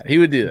would do that.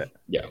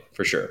 Yeah,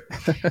 for sure.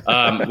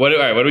 All right, what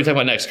are we talking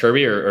about next,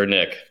 Kirby or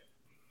Nick?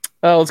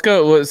 Let's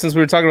go. Since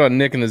we were talking about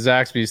Nick and the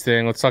Zaxby's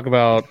thing, let's talk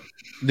about.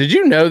 Did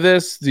you know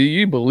this? Do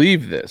you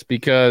believe this?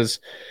 Because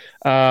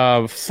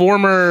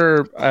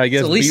former, I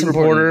guess, beat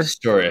reporter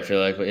story. I feel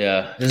like, but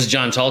yeah, this is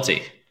John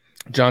Talty.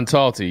 John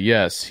Talty,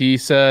 yes, he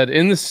said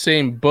in the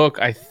same book,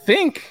 I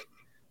think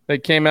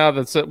that came out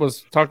that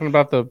was talking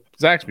about the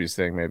Zaxby's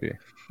thing. Maybe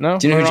no.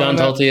 Do you know who John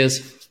Talty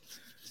is?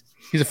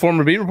 He's a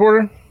former beat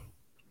reporter.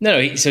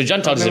 No, so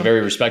John Talty is a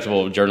very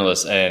respectable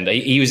journalist, and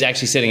he was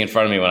actually sitting in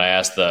front of me when I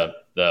asked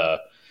the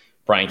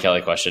Brian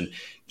Kelly question.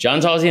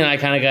 John Talty and I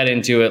kind of got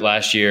into it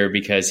last year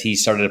because he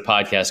started a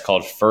podcast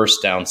called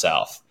First Down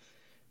South.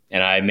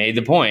 And I made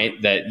the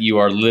point that you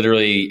are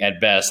literally, at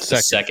best, the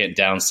second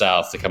down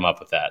south to come up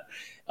with that.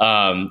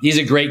 He's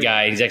a great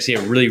guy. He's actually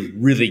a really,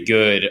 really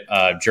good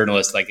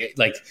journalist,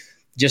 like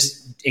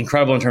just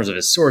incredible in terms of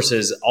his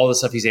sources, all the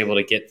stuff he's able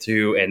to get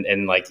through.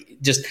 And like,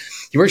 just,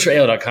 he works for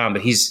AL.com,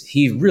 but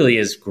he really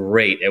is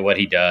great at what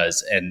he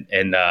does. And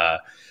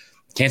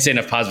can't say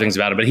enough positive things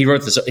about it, but he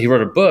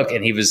wrote a book,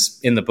 and he was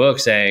in the book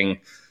saying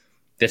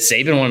that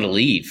Saban wanted to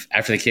leave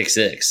after the kick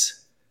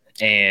six.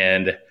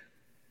 And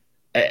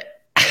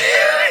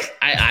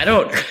I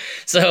don't.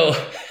 So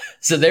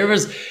there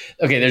was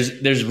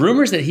There's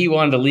rumors that he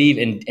wanted to leave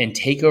and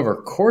take over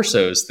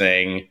Corso's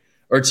thing,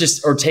 or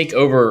take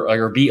over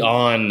or be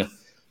on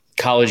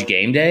College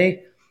Game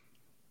Day.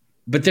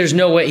 But there's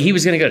no way he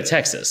was going to go to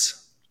Texas.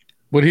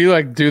 Would he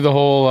like do the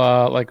whole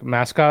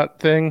mascot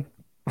thing?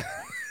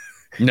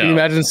 No. Can you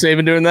imagine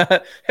Saban doing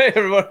that? Hey,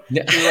 everyone!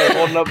 No. He's like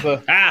holding up the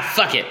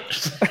fuck it.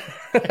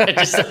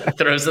 Just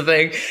throws the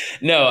thing.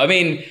 No, I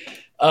mean.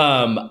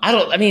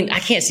 I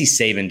can't see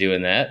Saban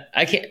doing that.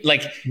 I can't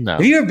no.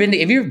 Have you ever been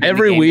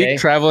every to week day?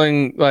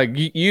 Traveling? Like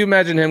you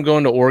imagine him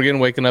going to Oregon,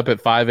 waking up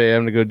at 5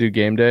 a.m. to go do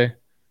game day?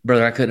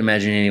 Brother, I couldn't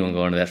imagine anyone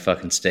going to that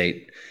fucking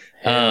state.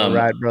 Hell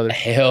right, brother.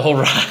 Hell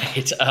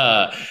right.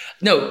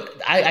 No,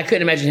 I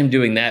couldn't imagine him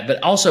doing that.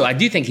 But also, I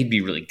do think he'd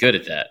be really good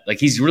at that. Like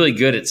he's really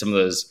good at some of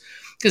those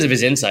because of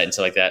his insight and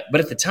stuff like that.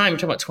 But at the time, you're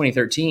talking about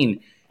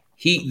 2013.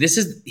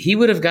 He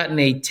would have gotten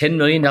a $10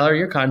 million a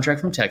year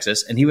contract from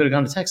Texas, and he would have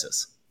gone to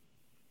Texas.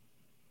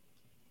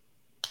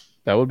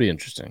 That would be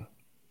interesting.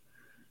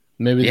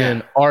 Maybe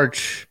then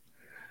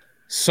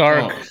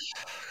Sark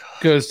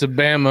goes to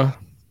Bama.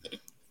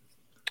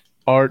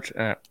 I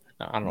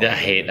don't know. I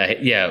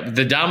hate. Yeah,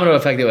 the domino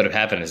effect that would have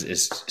happened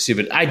is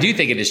stupid. I do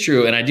think it is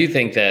true, and I do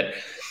think that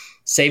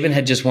Saban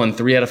had just won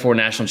 3 out of 4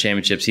 national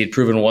championships. He had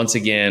proven once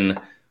again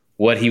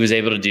what he was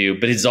able to do,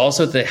 but it's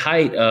also at the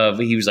height of,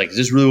 he was like, is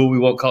this really what we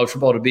want college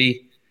football to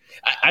be?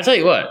 I tell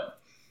you what,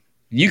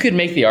 you could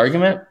make the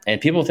argument, and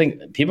people are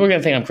going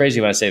to think I'm crazy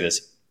when I say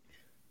this.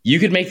 You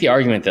could make the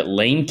argument that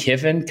Lane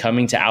Kiffin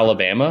coming to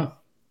Alabama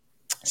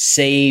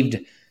saved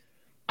Nick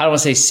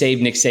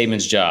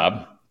Saban's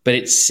job, but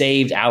it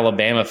saved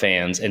Alabama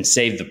fans and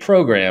saved the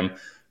program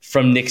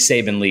from Nick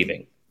Saban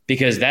leaving.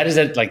 Because that is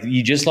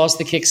you just lost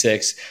the kick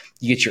six,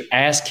 you get your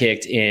ass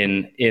kicked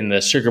in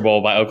the Sugar Bowl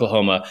by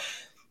Oklahoma.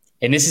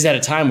 And this is at a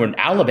time when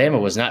Alabama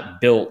was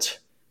not built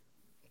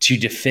to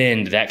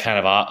defend that kind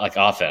of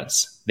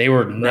offense. They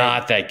were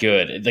not that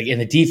good. Like in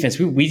the defense,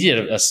 we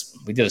did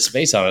a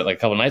space on it like a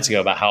couple nights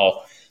ago about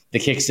how the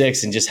kick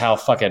six and just how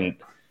fucking.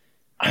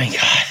 I mean,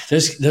 God,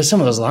 there's some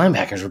of those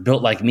linebackers were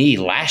built like me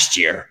last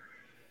year.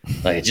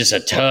 Like it's just a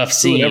tough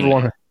scene. Who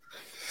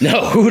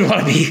would want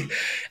to be?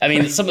 I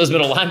mean, some of those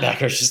middle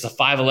linebackers, just a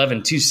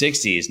 5'11",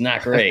 260 is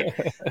not great.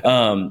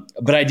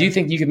 But I do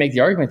think you could make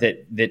the argument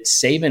that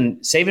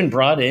Saban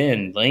brought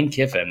in Lane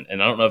Kiffin,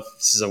 and I don't know if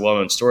this is a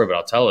well-known story, but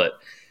I'll tell it.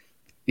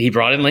 He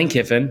brought in Lane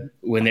Kiffin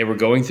when they were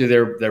going through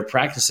their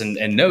practice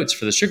and notes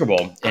for the Sugar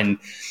Bowl. And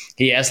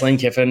he asked Lane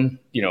Kiffin,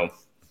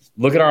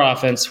 look at our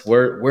offense.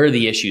 Where are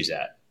the issues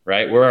at,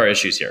 right? Where are our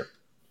issues here?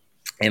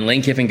 And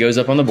Lane Kiffin goes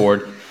up on the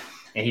board,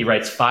 and he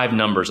writes 5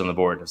 numbers on the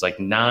board. It was like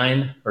 2,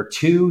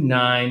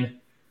 9,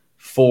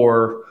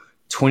 4,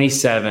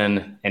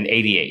 27, and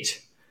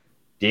 88.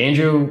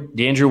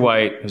 DeAndrew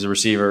White, who's a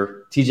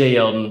receiver, TJ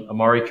Yeldon,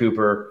 Amari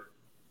Cooper,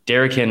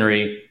 Derrick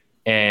Henry,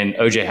 and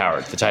OJ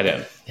Howard, the tight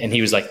end. And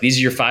he was like, these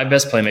are your 5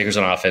 best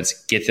playmakers on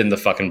offense. Get them the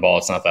fucking ball.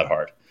 It's not that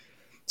hard.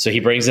 So he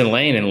brings in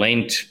Lane, and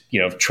Lane,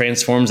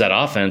 transforms that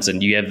offense,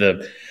 and you have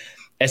the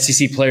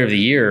SEC Player of the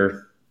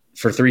Year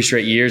for 3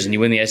 straight years, and you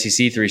win the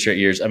SEC 3 straight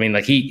years. I mean,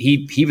 like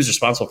he was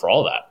responsible for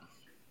all that.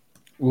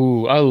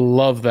 Ooh, I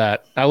love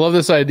that. I love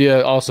this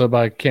idea also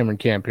by Cameron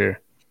Camp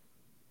here,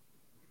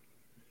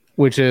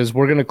 which is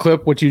we're going to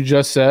clip what you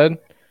just said,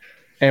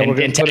 and we're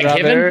going to put it out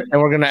Kiffin? there,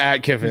 and we're going to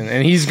add Kiffin,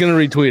 and he's going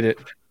to retweet it.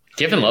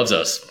 Kiffin loves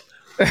us.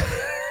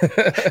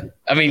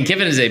 I mean,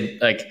 Kiffin's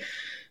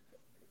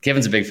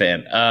a big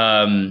fan.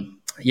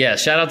 Yeah,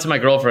 shout out to my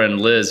girlfriend,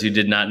 Liz, who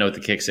did not know what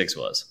the kick six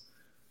was.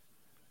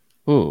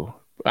 Ooh,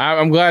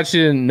 I'm glad she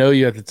didn't know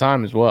you at the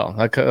time as well.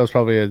 That was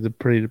probably a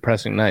pretty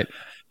depressing night.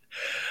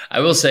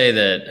 I will say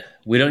that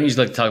we don't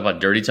usually like to talk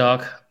about dirty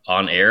talk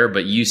on air,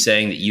 but you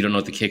saying that you don't know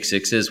what the kick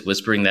six is,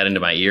 whispering that into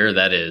my ear,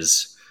 that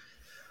is...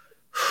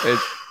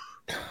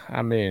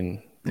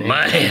 Man.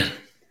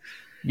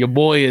 Your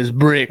boy is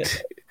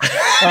bricked. All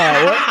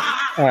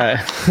right.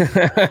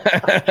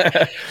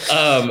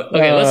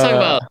 Okay, let's talk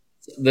about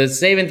the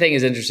Saban thing.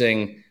 Is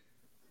interesting.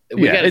 It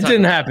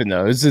didn't happen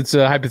though. It's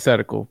a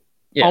hypothetical.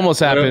 Yeah, almost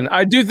happened.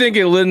 I do think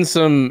it lends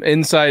some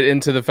insight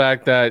into the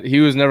fact that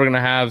he was never going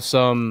to have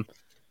some,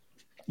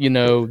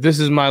 this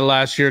is my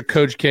last year,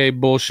 Coach K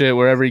bullshit.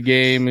 Where every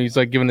game he's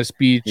like giving a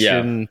speech,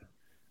 and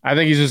I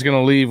think he's just going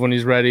to leave when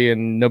he's ready,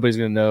 and nobody's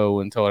going to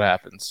know until it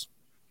happens.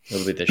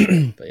 It'll be this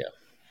year, but yeah,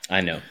 I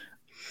know.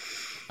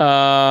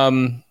 All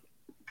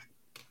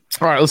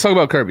right, let's talk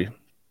about Kirby.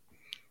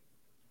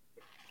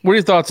 What are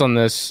your thoughts on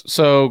this?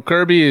 So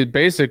Kirby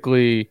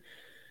basically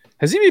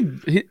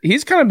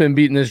he's kind of been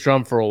beating this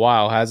drum for a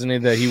while, hasn't he?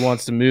 That he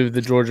wants to move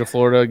the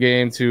Georgia-Florida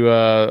game to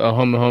a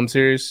home-to-home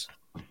series.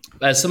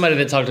 As somebody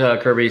that talked to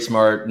Kirby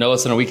Smart no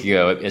less than a week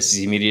ago at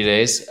SEC Media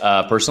Days,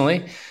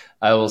 personally,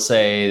 I will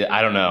say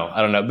I don't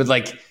know, but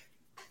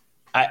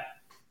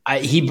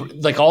he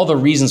all the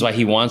reasons why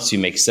he wants to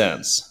make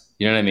sense.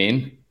 You know what I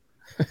mean?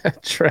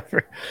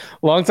 Trevor,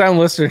 longtime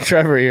listener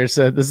Trevor here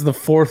said this is the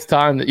 4th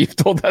time that you've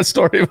told that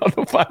story about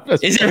the 5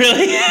 best. Is it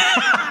really?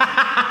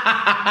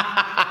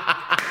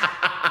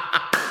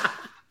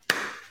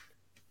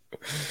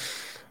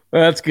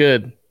 That's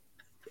good.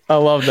 I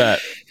love that.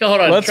 Hold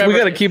on, Trevor, we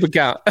got to keep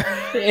account.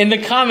 In the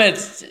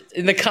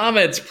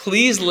comments,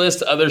 please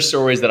list other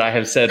stories that I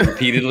have said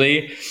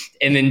repeatedly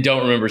and then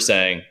don't remember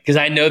saying, because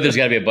I know there's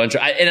got to be a bunch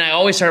of. And I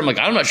always start. I'm like,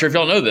 I'm not sure if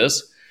y'all know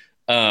this.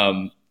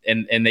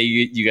 And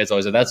you guys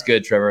always say, that's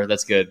good, Trevor.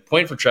 That's good.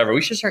 Point for Trevor.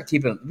 We should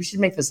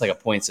make this like a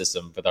point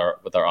system with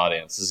our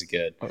audience. This is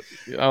good.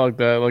 I like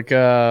that. Like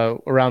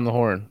around the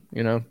horn,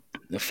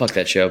 Fuck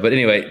that show. But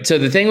anyway, so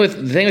the thing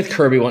with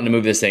Kirby wanting to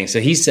move this thing. So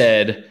he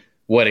said,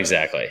 what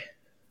exactly?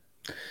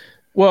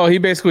 Well, he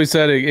basically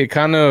said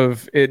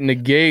it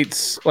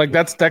negates, like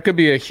that could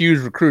be a huge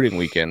recruiting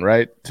weekend,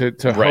 right? To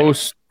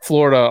host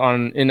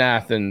Florida in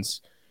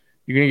Athens,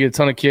 you're gonna get a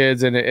ton of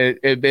kids, and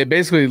it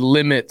basically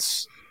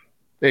limits.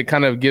 It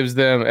kind of gives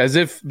them, as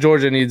if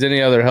Georgia needs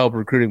any other help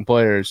recruiting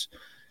players,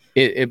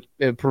 it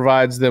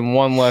provides them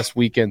one less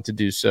weekend to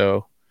do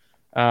so.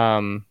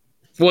 Well,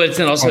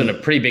 it's also in a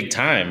pretty big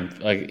time,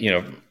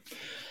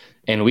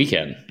 and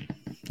weekend,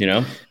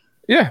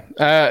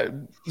 Yeah.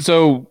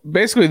 So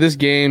basically this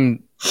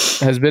game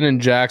has been in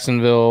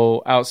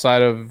Jacksonville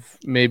outside of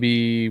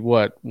maybe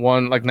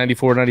one, like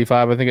 94,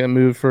 95. I think it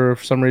moved for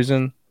some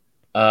reason.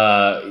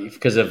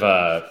 Because of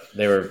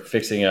they were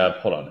fixing up,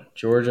 hold on,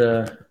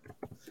 Georgia.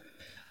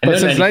 But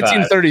since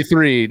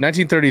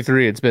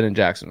 1933, it's been in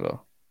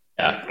Jacksonville.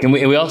 Yeah. Can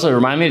we also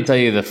remind me to tell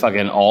you the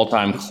fucking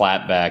all-time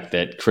clapback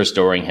that Chris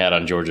Doering had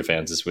on Georgia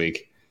fans this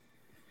week?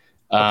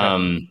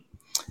 Okay.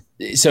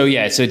 So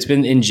it's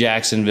been in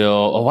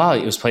Jacksonville. Oh, wow.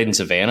 It was played in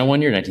Savannah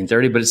one year,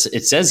 1930. But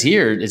it says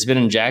here it's been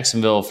in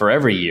Jacksonville for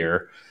every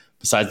year,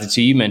 besides the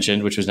 2 you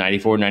mentioned, which was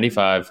 94,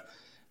 95,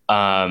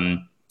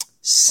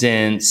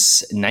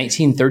 since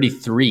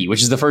 1933,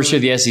 which is the first year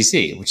of the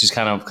SEC, which is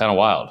kind of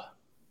wild.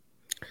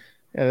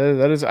 Yeah,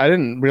 that is. I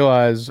didn't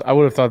realize. I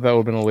would have thought that would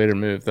have been a later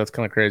move. That's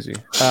kind of crazy.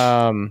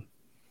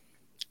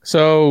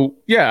 So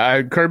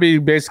yeah, Kirby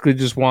basically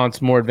just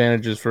wants more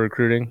advantages for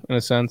recruiting in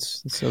a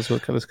sense. That's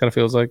what this kind of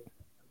feels like.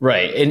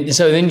 Right. And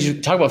so then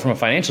you talk about from a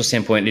financial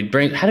standpoint,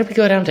 how did we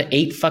go down to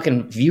 8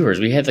 fucking viewers?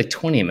 We had like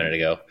 20 a minute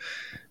ago.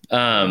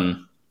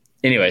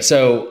 Anyway,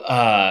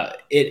 so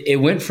it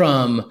went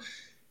from,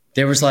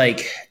 there was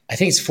like, I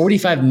think it's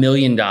 $45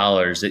 million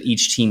that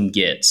each team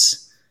gets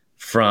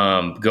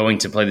from going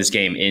to play this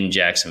game in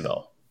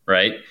Jacksonville,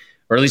 right?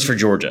 Or at least for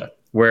Georgia.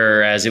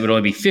 Whereas it would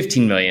only be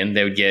 $15 million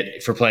they would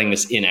get for playing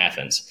this in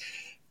Athens.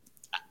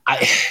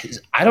 I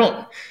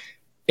don't,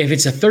 if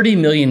it's a $30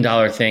 million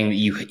thing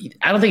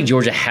I don't think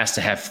Georgia has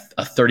to have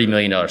a $30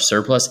 million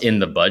surplus in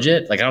the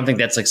budget. Like, I don't think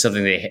that's like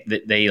something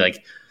they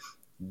like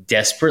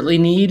desperately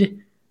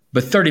need,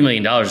 but $30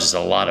 million is a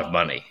lot of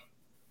money.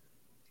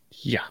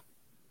 Yeah.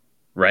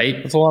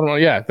 Right? That's a lot of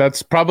money. Yeah.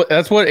 That's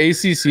what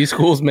ACC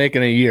schools make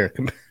in a year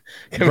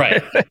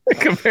Right.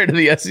 compared to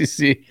the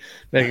SEC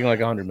making like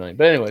 $100 million.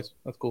 But anyways,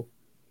 that's cool.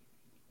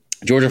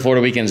 Georgia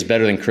Florida weekend is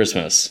better than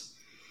Christmas.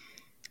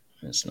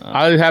 It's not.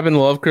 I happen to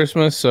love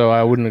Christmas, so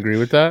I wouldn't agree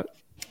with that.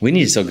 We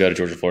need to still go to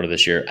Georgia Florida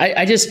this year.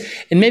 I just,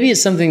 and maybe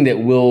it's something that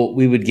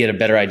we would get a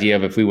better idea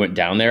of if we went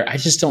down there. I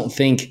just don't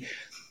think,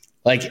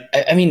 like,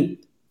 I mean,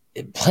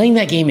 playing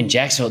that game in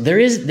Jacksonville, there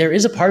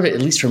is a part of it,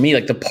 at least for me,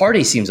 like the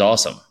party seems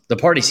awesome. The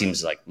party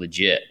seems like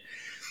legit.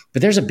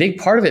 But there's a big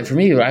part of it for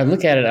me where I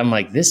look at it, I'm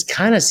like, this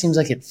kind of seems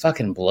like it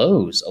fucking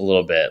blows a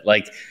little bit.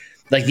 Like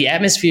the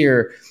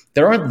atmosphere,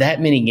 there aren't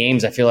that many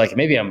games. I feel like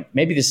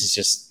maybe this is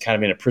just kind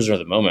of in a prisoner of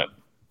the moment.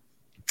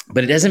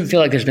 But it doesn't feel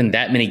like there's been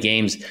that many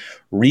games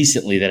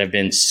recently that have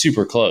been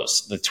super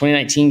close. The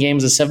 2019 game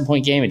was a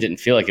 7-point game. It didn't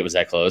feel like it was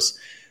that close.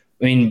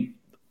 I mean,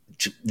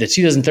 the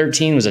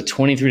 2013 was a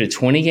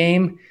 23-20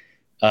 game.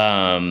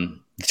 The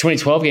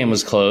 2012 game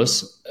was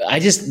close.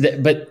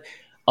 But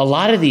a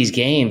lot of these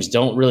games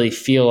don't really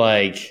feel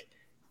like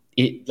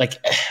it.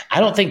 Like, I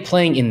don't think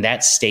playing in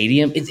that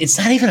stadium, it's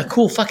not even a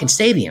cool fucking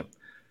stadium.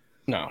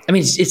 No. I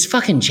mean, it's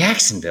fucking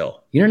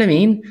Jacksonville. You know what I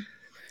mean?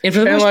 And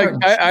for the most part,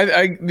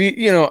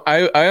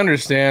 I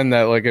understand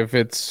that, like, if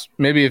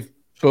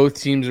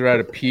both teams are at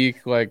a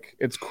peak, like,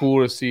 it's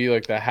cool to see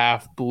like the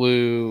half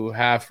blue,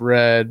 half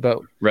red, but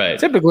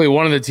typically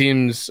one of the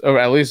teams, or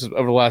at least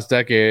over the last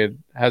decade,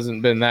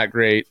 hasn't been that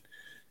great.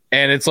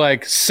 And it's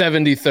like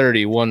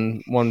 70-30,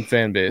 one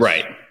fan base.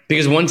 Right.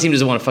 Because one team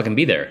doesn't want to fucking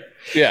be there.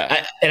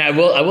 Yeah. I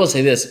will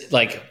say this,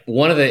 like,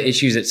 one of the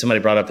issues that somebody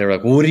brought up, they were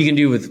like, well, what are you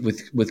going to do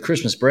with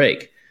Christmas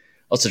break?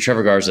 Also,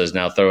 Trevor Garza is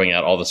now throwing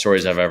out all the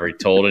stories I've ever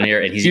told in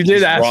here, and you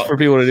did ask for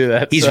people to do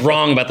that. He's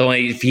wrong about the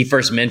way he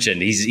first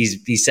mentioned.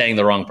 He's saying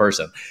the wrong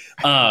person.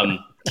 Cam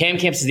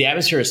Camp says the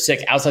atmosphere is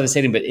sick outside the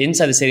stadium, but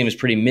inside the stadium is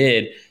pretty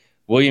mid.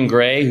 William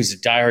Gray, who's a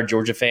diehard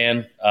Georgia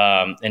fan,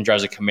 and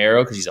drives a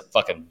Camaro because he's a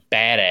fucking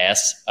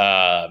badass.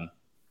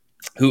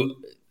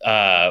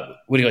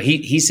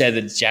 He said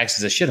that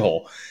Jackson's a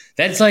shithole.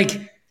 That's like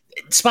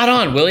spot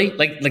on, Willie.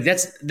 Like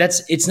that's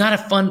it's not a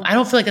fun. I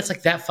don't feel like that's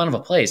like that fun of a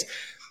place.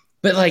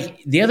 But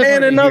like the other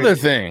and another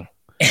thing,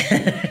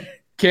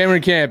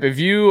 Cameron Camp, if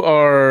you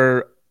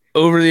are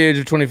over the age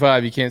of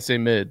 25, you can't say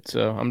mid.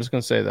 So I'm just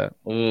gonna say that.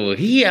 Ooh,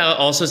 he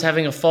also is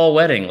having a fall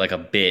wedding like a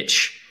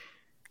bitch.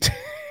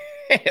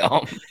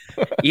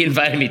 He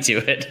invited me to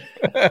it.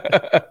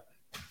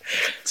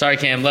 Sorry,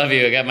 Cam, love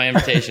you. I got my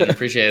invitation.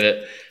 Appreciate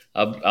it.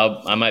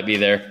 I might be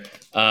there.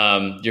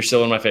 You're still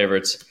one of my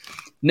favorites.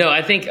 No,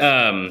 I think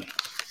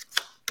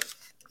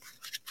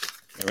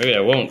maybe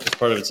I won't because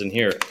part of it's in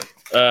here.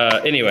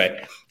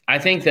 Anyway, I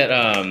think that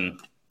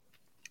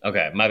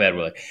okay, my bad,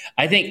 Willie.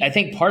 I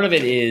think part of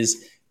it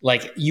is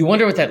like you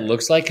wonder what that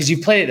looks like because you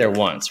played it there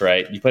once,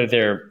 right? You played it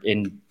there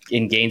in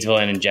Gainesville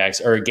and in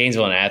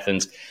Gainesville and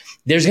Athens.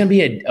 There's going to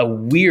be a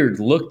weird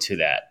look to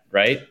that,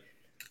 right?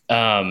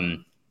 I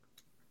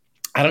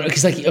don't know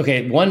because like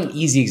okay, one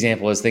easy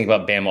example is think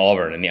about Bama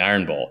Auburn in the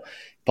Iron Bowl.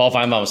 Paul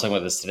Feinbaum was talking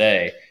about this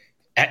today.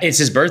 It's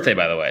his birthday,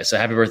 by the way, so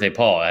happy birthday,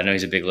 Paul. I know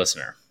he's a big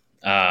listener.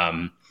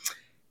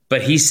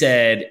 But he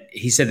said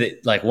that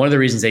like one of the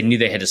reasons they knew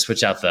they had to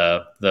switch out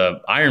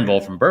the Iron Bowl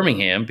from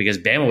Birmingham because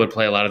Bama would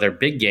play a lot of their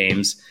big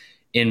games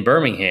in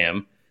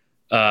Birmingham.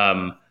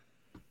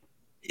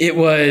 It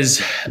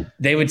was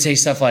they would say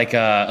stuff like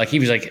he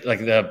was like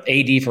the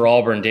AD for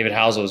Auburn, David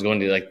Housel was going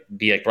to like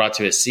be like brought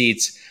to his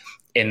seats,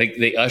 and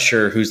the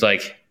usher who's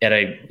like at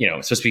a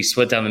supposed to be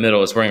split down the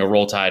middle is wearing a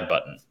Roll Tide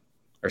button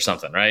or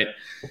something, right?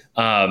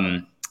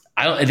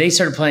 They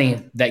started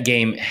playing that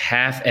game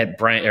half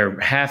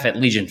at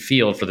Legion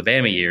Field for the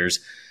Bama years,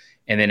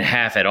 and then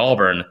half at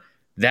Auburn.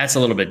 That's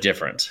a little bit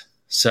different.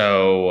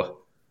 So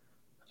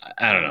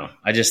I don't know.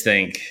 I just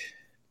think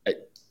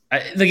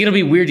like it'll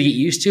be weird to get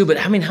used to. But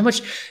I mean, how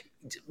much?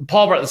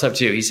 Paul brought this up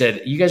too. He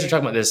said you guys are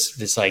talking about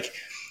this like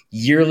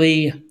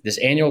yearly, this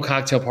annual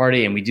cocktail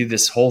party, and we do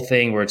this whole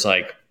thing where it's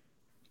like,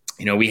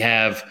 we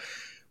have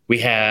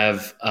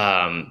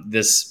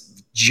this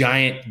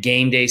giant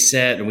game day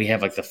set and we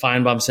have like the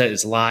Feinbaum set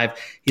is live.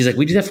 He's like,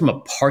 we do that from a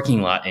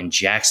parking lot in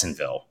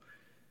Jacksonville.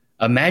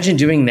 Imagine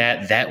doing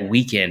that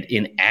weekend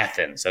in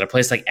Athens, at a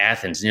place like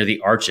Athens near the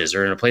Arches,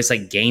 or in a place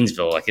like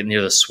Gainesville, like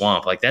near the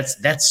swamp. Like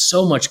that's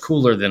so much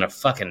cooler than a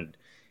fucking,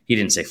 he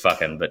didn't say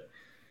fucking, but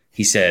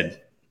he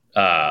said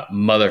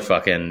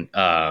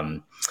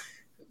motherfucking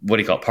what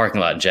do you call it,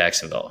 parking lot in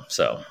Jacksonville.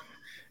 So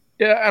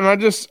yeah, and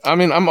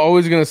I'm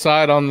always gonna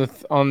side on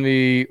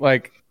the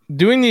like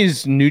doing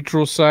these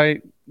neutral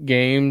site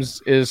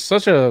games is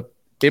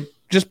it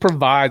just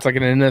provides like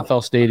an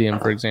NFL stadium,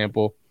 for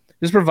example.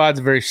 This provides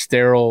a very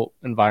sterile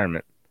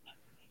environment.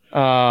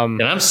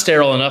 And I'm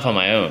sterile enough on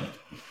my own.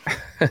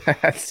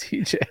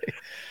 CJ.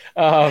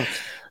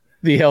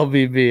 The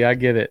LBB, I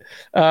get it.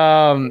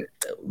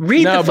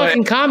 Read the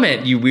fucking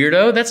comment, you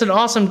weirdo. That's an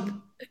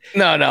awesome.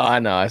 No, I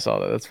know. I saw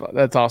that.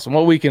 That's awesome.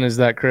 What weekend is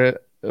that,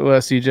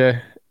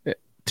 CJ?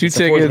 Two it's tickets.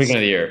 The fourth weekend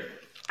of the year.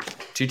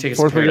 2 tickets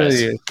Fourth to weekend of the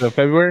Paradise. year. So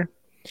February.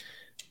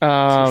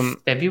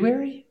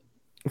 February?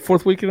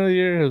 Fourth weekend of the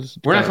year.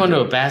 We're not going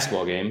to a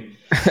basketball game.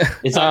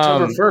 It's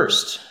October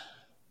 1st.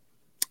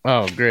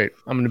 Oh, great.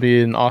 I'm going to be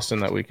in Austin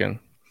that weekend.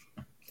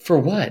 For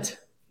what?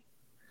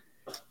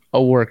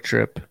 A work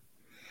trip.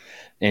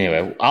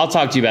 Anyway, I'll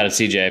talk to you about it,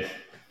 CJ.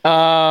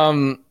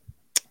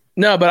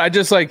 No, but I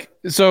just like,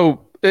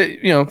 so,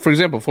 for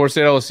example, Florida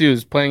State LSU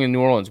is playing in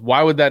New Orleans.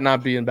 Why would that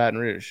not be in Baton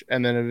Rouge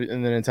and then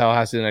in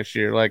Tallahassee the next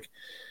year? Like,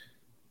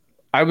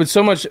 I would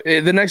so much.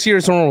 The next year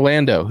it's in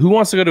Orlando. Who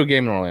wants to go to a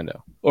game in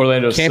Orlando?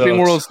 Orlando Camping sucks.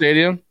 World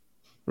Stadium.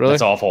 Really?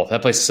 That's awful.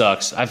 That place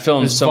sucks. I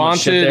filmed This so much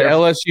shit there.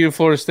 LSU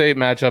Florida State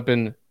matchup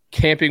in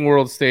Camping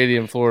World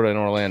Stadium, Florida, in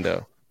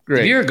Orlando.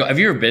 Great. Have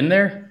you ever been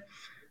there?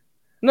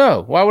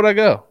 No. Why would I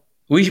go?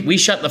 We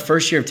shot the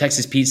first year of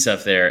Texas Pete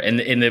stuff there, and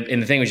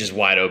the thing was just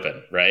wide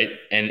open, right?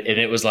 And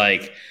it was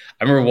like,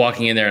 I remember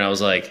walking in there and I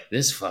was like,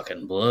 this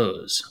fucking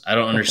blows. I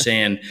don't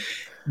understand.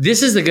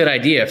 This is the good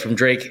idea from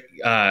Drake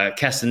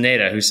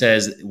Castaneda, who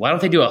says, why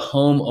don't they do a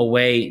home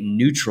away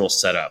neutral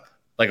setup,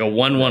 like a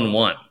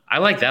 1-1-1? I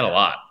like that a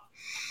lot.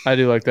 I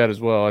do like that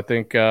as well. I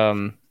think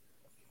I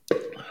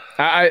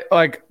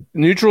like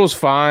neutral is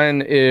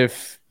fine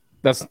if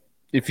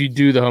you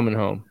do the home and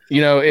home.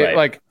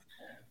 Right.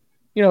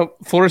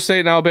 Florida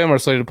State and Alabama are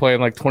slated to play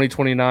in like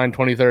 2029,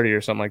 2030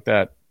 or something like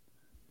that.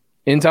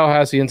 In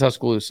Tallahassee, in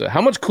Tuscaloosa.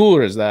 How much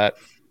cooler is that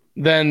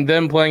than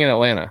them playing in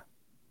Atlanta?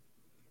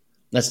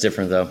 That's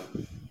different, though.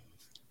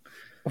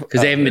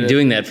 Because they haven't been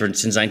doing that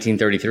since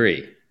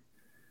 1933.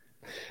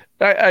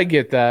 I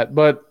get that,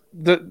 but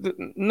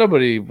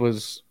nobody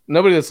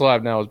that's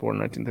alive now was born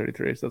in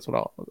 1933. So that's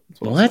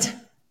what.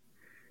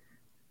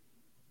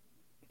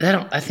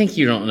 I think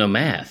you don't know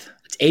math.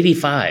 It's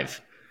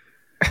 85.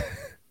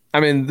 I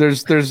mean,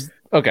 there's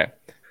okay.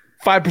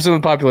 5% of the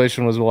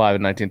population was alive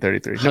in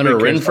 1933.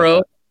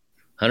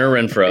 Hunter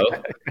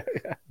Renfrow,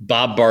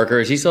 Bob Barker.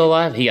 Is he still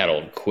alive? He got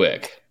old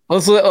quick.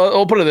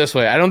 I'll put it this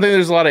way. I don't think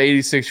there's a lot of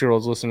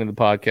 86-year-olds listening to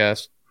the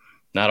podcast.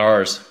 Not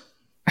ours.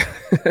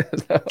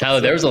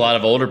 Tyler, there was a lot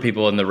of older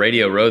people in the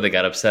Radio Row that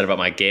got upset about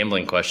my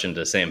gambling question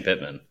to Sam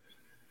Pittman.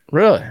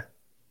 Really?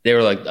 They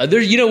were like,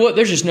 you know what?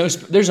 There's no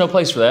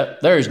place for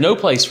that. There is no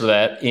place for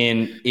that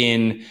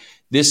in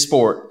this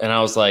sport. And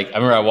I was like, I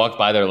remember I walked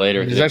by there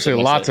later. There's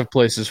actually lots of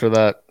places for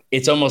that.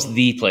 It's almost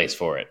the place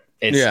for it.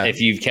 If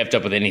you've kept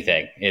up with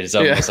anything, it is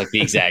almost like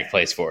the exact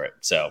place for it.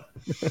 So,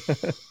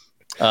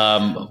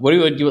 what do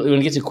you want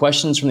to get to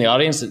questions from the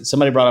audience?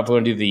 Somebody brought up we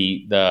want to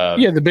do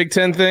the Big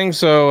Ten thing.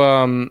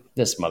 So,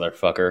 this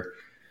motherfucker.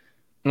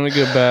 Let me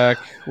go back.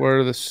 Where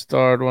are the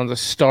starred ones? I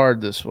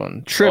starred this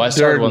one. I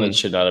starred one that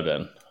should not have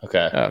been.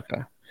 Okay.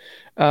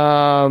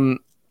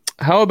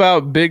 How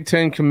about Big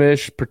Ten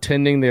commish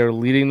pretending they are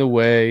leading the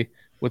way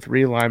with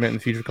realignment in the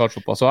future of college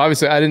football? So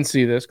obviously I didn't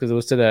see this because it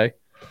was today.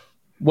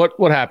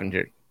 What happened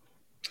here?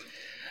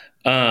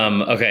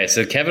 Okay,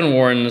 so Kevin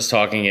Warren is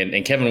talking,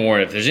 and Kevin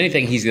Warren, if there's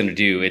anything he's going to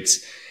do,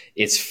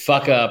 it's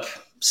fuck up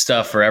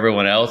stuff for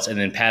everyone else and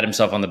then pat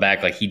himself on the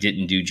back like he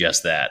didn't do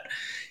just that.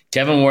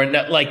 Kevin Warren,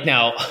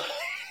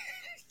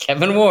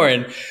 Kevin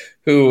Warren,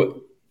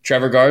 who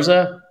Trevor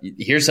Garza,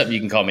 here's something you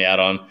can call me out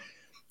on.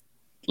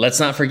 Let's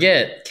not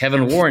forget,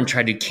 Kevin Warren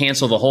tried to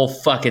cancel the whole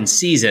fucking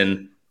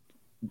season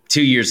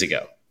 2 years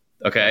ago.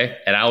 Okay,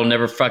 and I will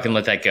never fucking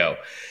let that go.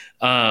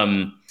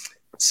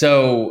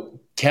 So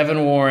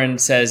Kevin Warren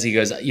says, he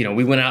goes,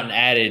 we went out and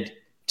added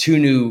two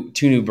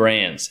new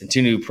brands and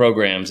 2 new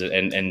programs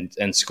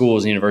and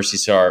schools and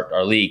universities to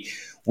our league.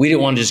 We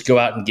didn't want to just go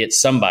out and get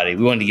somebody.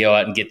 We wanted to go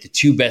out and get the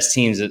 2 best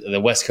teams that the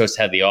West Coast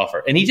had the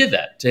offer. And he did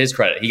that, to his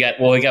credit. He got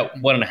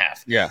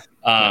 1.5. Yeah.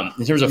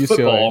 In terms of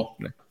football,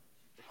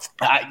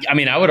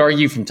 I would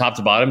argue from top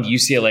to bottom,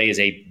 UCLA is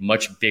a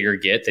much bigger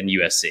get than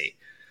USC.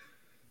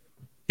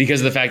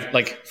 Because of the fact,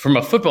 like, from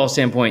a football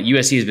standpoint,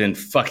 USC has been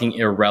fucking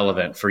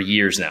irrelevant for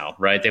years now,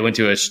 right? They went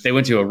to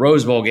a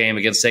Rose Bowl game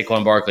against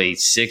Saquon Barkley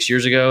 6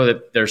 years ago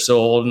that they're still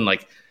holding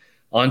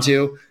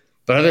onto.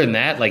 But other than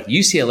that, like,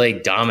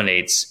 UCLA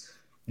dominates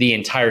the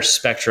entire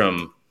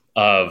spectrum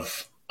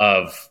of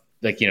an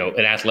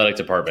athletic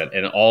department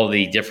and all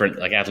the different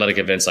athletic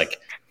events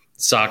like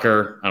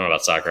soccer. I don't know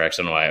about soccer.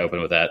 Actually, I don't know why I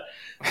opened with that.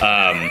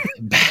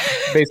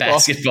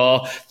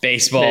 Basketball,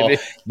 baseball.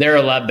 Maybe. They're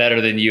a lot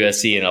better than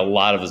USC and a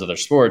lot of those other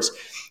sports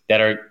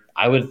that are,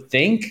 I would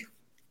think,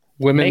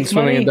 women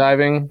swimming and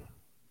diving.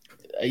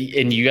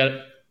 And you got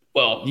to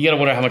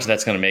wonder how much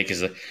that's going to make.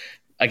 Is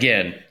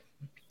again,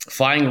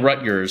 flying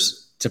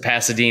Rutgers to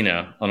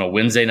Pasadena on a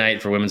Wednesday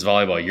night for women's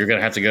volleyball, you're going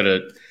to have to go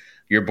to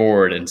your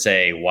board and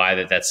say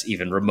why that's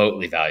even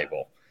remotely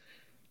valuable.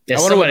 I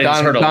wonder what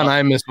Don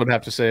Imus would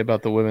have to say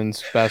about the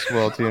women's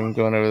basketball team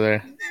going over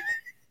there.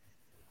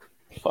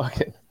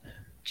 Fucking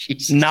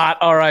Jesus. Not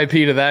RIP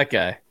to that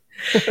guy.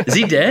 Is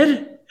he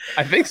dead?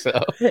 I think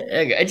so.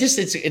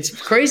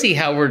 It's crazy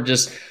how we're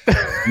just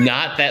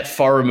not that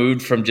far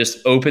removed from just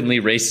openly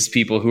racist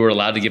people who are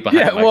allowed to get behind.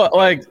 Yeah, well,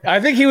 I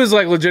think he was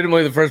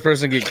legitimately the first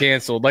person to get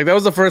canceled. That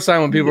was the first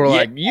time when people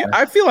were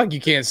I feel like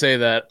you can't say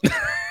that.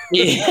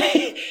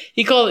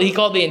 He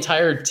called the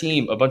entire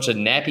team a bunch of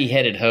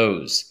nappy-headed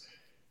hoes.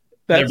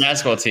 Their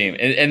basketball team.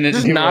 And this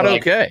is not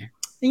okay.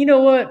 You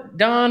know what,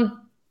 Don?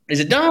 Is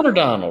it Don or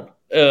Donald?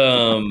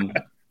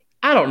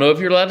 I don't know if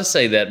you're allowed to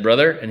say that,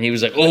 brother. And he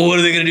was like, "Oh, what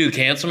are they going to do?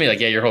 Cancel me?" Like,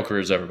 yeah, your whole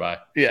career's over. Bye.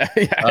 Yeah.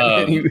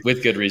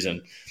 With good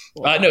reason.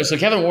 No, so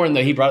Kevin Warren,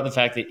 though, he brought up the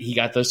fact that he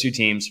got those two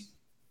teams.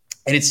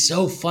 And it's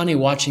so funny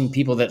watching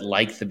people that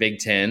like the Big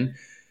Ten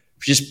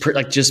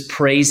just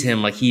praise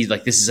him like he's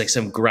like, this is like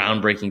some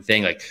groundbreaking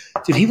thing. Like,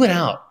 dude, he went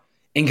out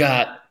and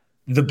got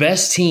the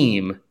best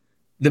team.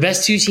 The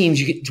best two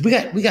teams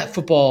we got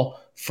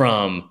football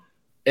from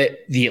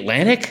the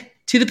Atlantic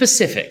to the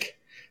Pacific.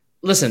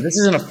 Listen, this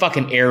isn't a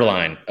fucking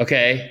airline,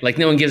 okay? Like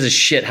no one gives a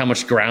shit how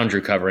much ground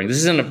you're covering. This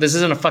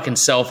isn't a fucking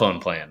cell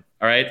phone plan,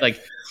 all right?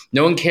 Like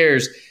no one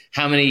cares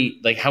how much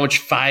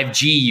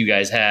 5G you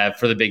guys have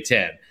for the Big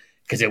Ten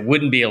because it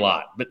wouldn't be a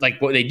lot. But like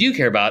what they do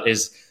care about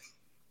is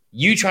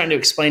you trying to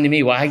explain to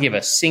me why I give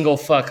a single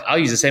fuck. I'll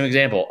use the same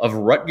example of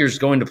Rutgers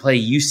going to play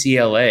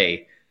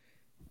UCLA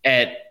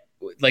at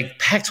like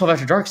Pac-12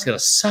 after dark is gonna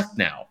suck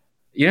now.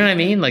 You know what I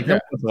mean? Like no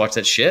one wants to watch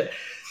that shit.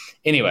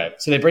 Anyway,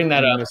 so they bring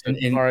that up.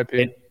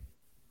 R.I.P.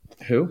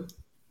 Who?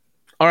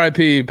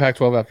 R.I.P.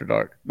 Pac-12 after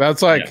dark.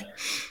 That's like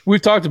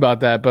we've talked about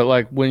that, but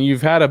like when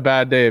you've had a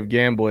bad day of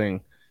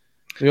gambling,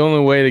 the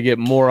only way to get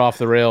more off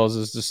the rails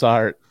is to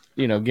start,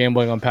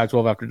 gambling on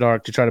Pac-12 after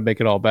dark to try to make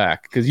it all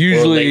back. Because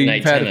usually late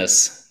night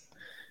tennis.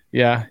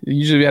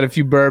 Usually we had a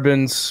few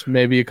bourbons,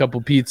 maybe a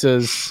couple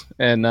pizzas,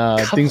 and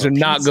things are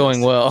not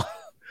going well.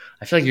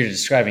 I feel like you're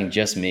describing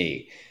just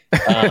me.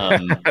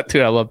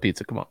 Dude, I love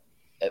pizza. Come on.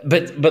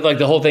 But like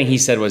the whole thing he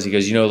said was, he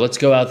goes, let's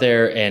go out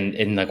there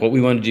and like what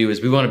we want to do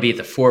is we want to be at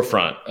the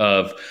forefront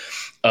of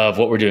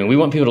what we're doing. We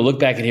want people to look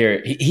back at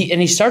here.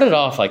 He started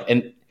off like,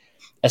 and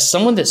as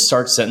someone that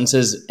starts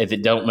sentences if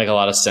it don't make a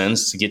lot of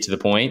sense to get to the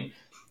point,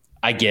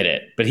 I get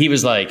it. But he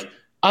was like,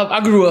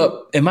 I grew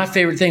up and my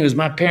favorite thing was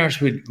my parents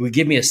would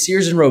give me a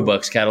Sears and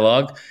Roebuck's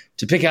catalog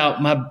to pick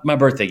out my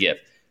birthday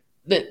gift.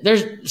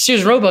 There's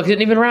Sears and Roebuck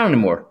isn't even around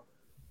anymore.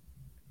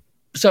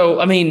 So,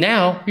 I mean,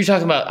 now you're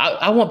talking about,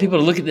 I want people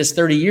to look at this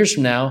 30 years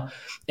from now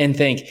and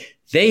think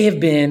they have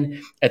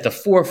been at the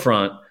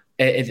forefront.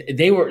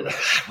 They were,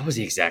 what was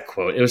the exact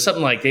quote? It was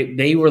something like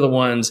they were the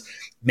ones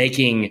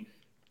making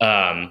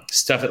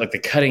stuff at like the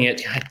cutting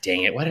edge. God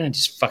dang it. Why didn't I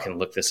just fucking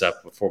look this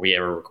up before we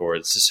ever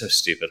record? This is so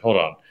stupid. Hold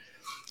on.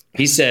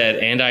 He said,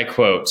 and I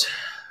quote,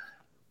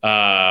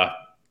 I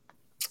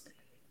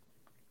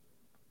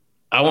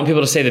want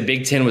people to say the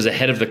Big Ten was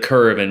ahead of the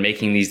curve in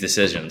making these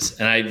decisions.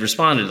 And I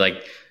responded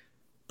like,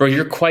 bro,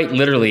 you're quite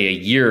literally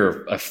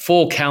a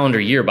full calendar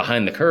year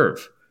behind the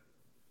curve.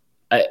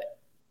 And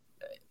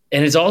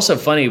it's also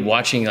funny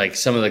watching like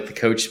some of like the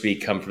coach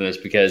speak come from this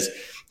because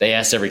they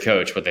asked every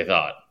coach what they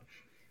thought.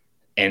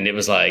 And it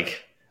was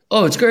like,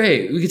 oh, it's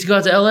great. We get to go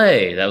out to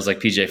LA. That was like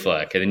PJ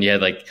Fleck. And then you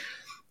had like,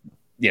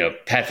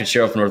 Pat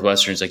Fitzgerald from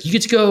Northwestern. It's like, you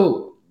get to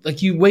go,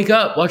 like you wake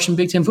up watching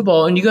Big Ten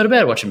football and you go to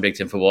bed watching Big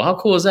Ten football. How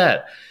cool is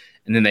that?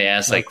 And then they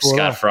asked like cool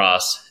Scott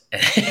Frost.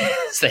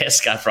 They asked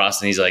Scott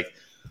Frost and he's like,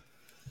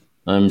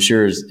 I'm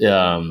sure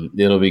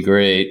it'll be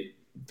great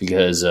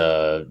because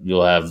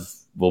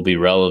we'll be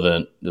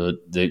relevant. No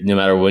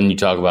matter when you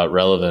talk about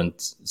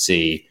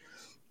relevancy,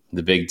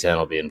 the Big Ten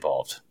will be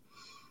involved.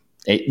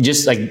 It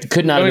just like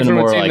could not have been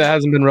more like that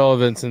hasn't been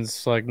relevant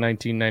since like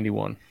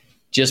 1991.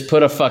 Just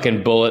put a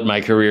fucking bullet in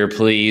my career,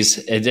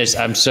 please.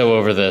 I'm so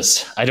over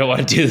this. I don't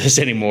want to do this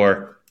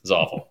anymore. It's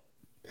awful.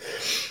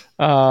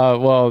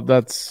 Well,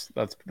 that's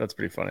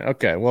pretty funny.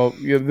 Okay, well,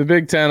 the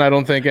Big Ten, I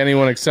don't think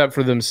anyone except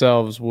for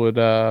themselves would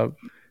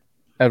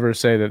ever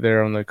say that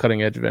they're on the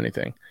cutting edge of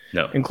anything.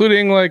 No,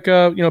 including like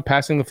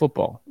passing the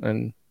football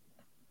and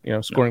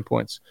scoring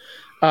points.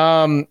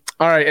 All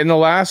right, and the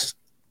last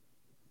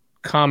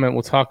comment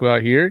we'll talk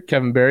about here,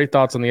 Kevin Barry,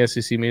 thoughts on the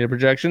SEC media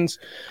projections.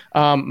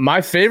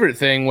 My favorite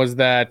thing was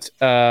that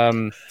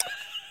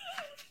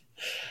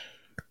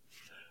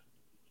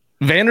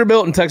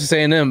Vanderbilt and Texas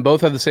A&M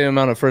both have the same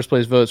amount of first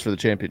place votes for the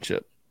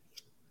championship.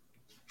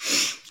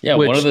 Yeah,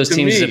 one of those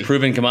teams is a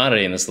proven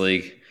commodity in this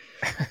league,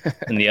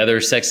 and the other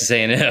is Texas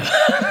A&M.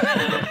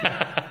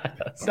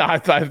 I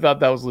thought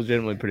that was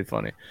legitimately pretty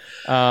funny.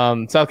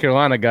 South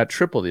Carolina got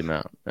triple the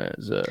amount.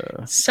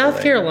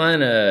 South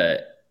Carolina,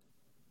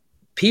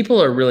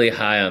 people are really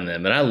high on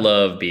them, and I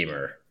love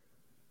Beamer.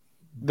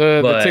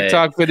 The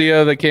TikTok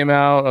video that came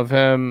out of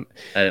him,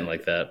 I didn't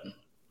like that.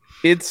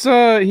 It's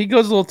he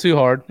goes a little too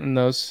hard in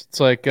those. It's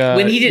like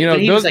when he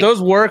did,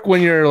 those work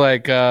when you're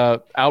like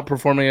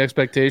outperforming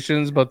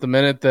expectations, but the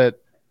minute that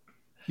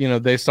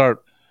they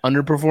start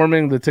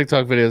underperforming, the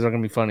TikTok videos aren't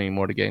going to be funny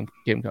anymore to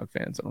Gamecock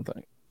fans. I don't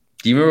think.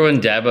 Do you remember when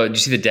did you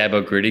see the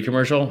Dabo Gritty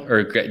commercial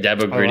or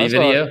Dabo Gritty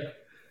video?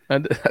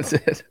 That's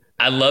it.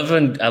 I love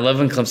when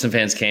Clemson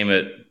fans came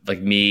at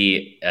like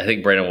me, I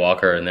think Brandon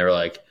Walker, and they were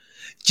like,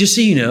 just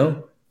so you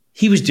know,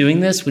 he was doing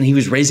this when he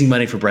was raising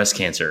money for breast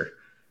cancer.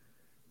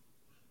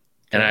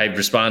 And I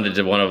responded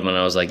to one of them and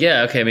I was like,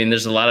 yeah, okay. I mean,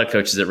 there's a lot of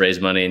coaches that raise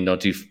money and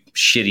don't do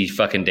shitty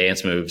fucking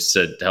dance moves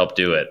to help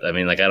do it. I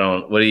mean, like,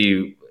 what do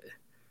you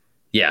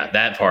Yeah,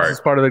 that part. This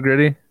is part of the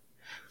gritty.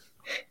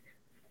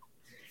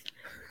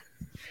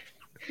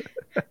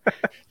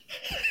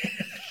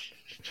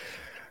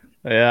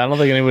 Yeah, I don't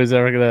think anybody's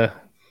ever gonna.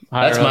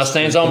 That's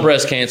Mustangs on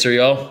breast cancer,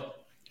 y'all.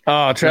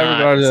 Oh, Trevor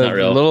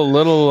Garza,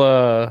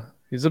 little.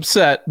 He's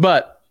upset,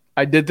 but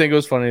I did think it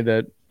was funny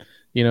that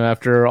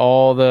after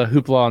all the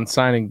hoopla on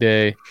signing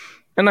day,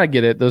 and I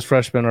get it, those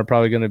freshmen are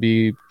probably going to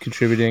be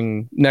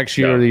contributing next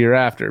year or the year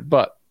after.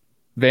 But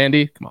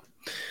Vandy, come on,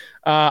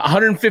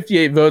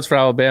 158 votes for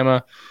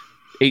Alabama,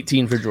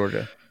 18 for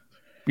Georgia.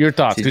 Your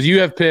thoughts? Because you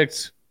have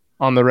picked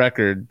on the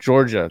record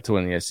Georgia to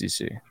win the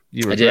SEC.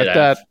 You regret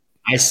that?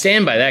 I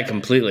stand by that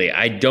completely.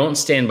 I don't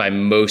stand by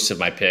most of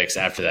my picks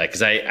after that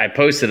because I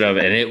posted them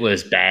and it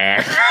was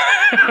bad.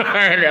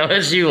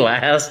 LSU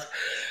last.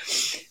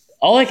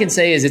 All I can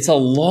say is it's a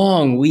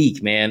long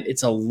week, man.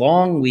 It's a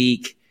long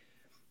week.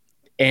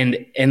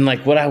 And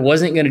like what I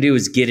wasn't going to do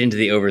was get into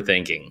the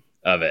overthinking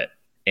of it.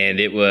 And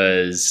it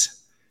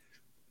was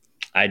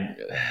I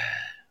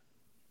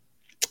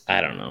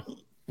don't know.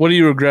 What do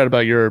you regret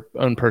about your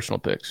own personal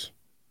picks?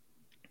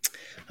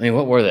 I mean,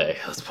 what were they?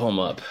 Let's pull them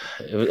up.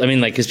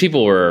 Because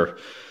people were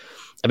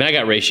 – I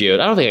got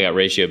ratioed. I don't think I got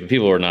ratioed, but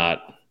people were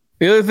not.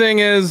 The other thing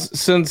is,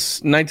 since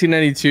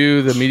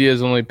 1992, the media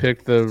has only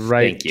picked the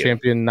right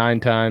champion 9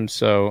 times,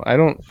 so I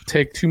don't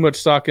take too much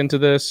stock into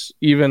this,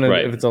 even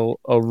if it's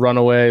a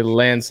runaway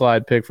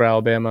landslide pick for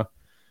Alabama.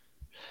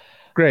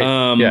 Great.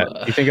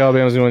 You think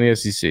Alabama's going to win the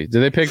SEC? Do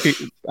they pick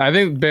I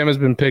think Bama's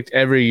been picked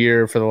every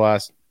year for the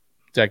last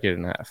decade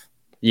and a half.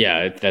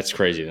 Yeah, that's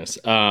craziness.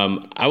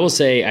 I will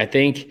say I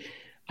think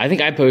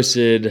I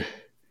posted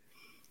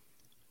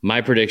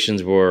my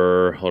predictions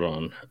were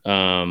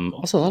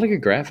also a lot of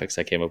good graphics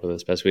I came up with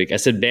this past week. I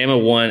said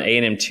Bama 1,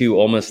 A&M 2,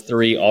 Ole Miss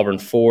 3, Auburn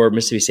 4,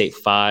 Mississippi State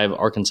 5,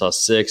 Arkansas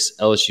 6,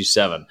 LSU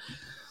 7.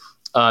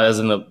 That was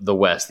in the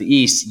West. The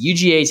East,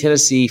 UGA,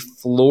 Tennessee,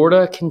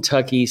 Florida,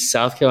 Kentucky,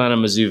 South Carolina,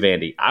 Mizzou,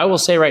 Vandy. I will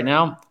say right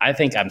now, I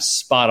think I'm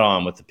spot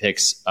on with the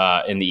picks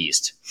in the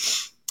East.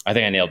 I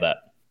think I nailed that.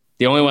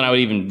 The only one I would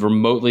even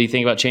remotely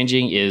think about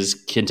changing is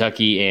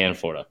Kentucky and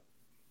Florida.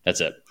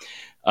 That's it.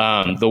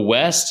 The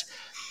West,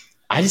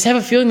 I just have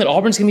a feeling that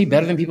Auburn's going to be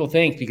better than people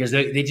think because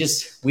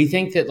we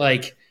think that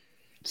like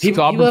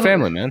people Auburn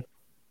family, man.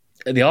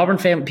 The Auburn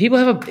family, people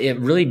have a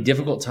really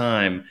difficult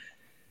time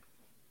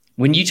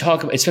when you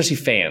talk about, especially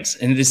fans.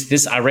 And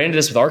this I ran into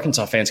this with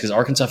Arkansas fans because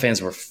Arkansas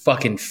fans were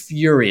fucking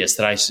furious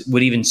that I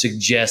would even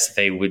suggest that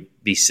they would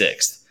be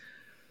 6th.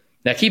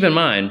 Now, keep in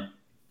mind,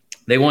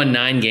 they won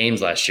 9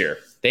 games last year.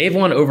 They've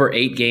won over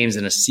 8 games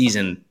in a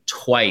season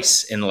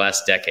twice in the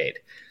last decade.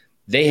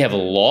 They have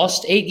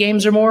lost 8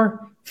 games or more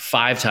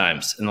 5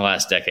 times in the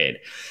last decade.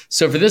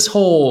 So for this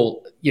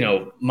whole,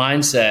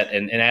 mindset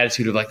and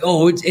attitude of like,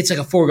 oh, it's like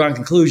a foregone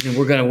conclusion.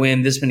 We're going to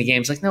win this many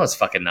games. Like, no, it's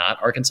fucking not,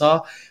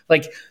 Arkansas.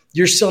 Like,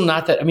 you're still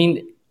not that. I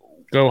mean,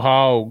 go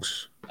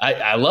Hogs.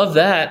 I love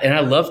that, and I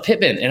love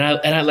Pittman, and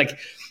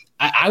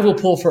I will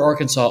pull for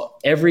Arkansas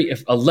every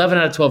 11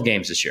 out of 12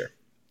 games this year,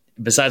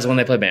 besides the one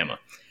they play Bama.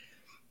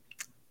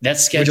 That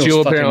schedule, which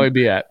you'll apparently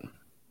be at.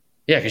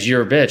 Yeah, because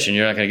you're a bitch and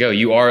you're not going to go.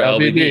 You are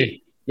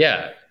LBB.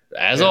 Yeah,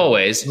 as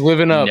always,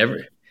 living up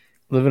to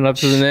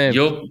the name.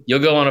 You'll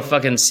go on a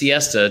fucking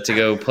siesta to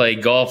go play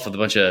golf with a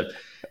bunch of.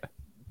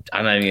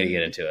 I'm not even going to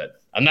get into it.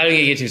 I'm not even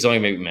going to get to it. It's only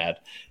going to make me mad.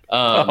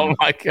 Oh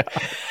my god!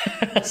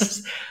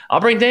 I'll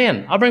bring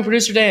Dan. I'll bring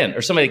producer Dan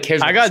or somebody that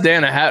cares. I got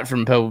Dan a hat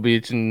from Pebble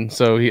Beach, and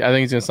so I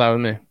think he's going to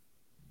sign with me.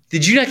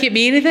 Did you not get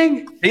me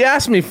anything? He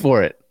asked me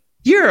for it.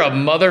 You're a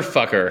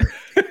motherfucker.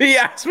 He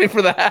asked me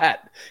for the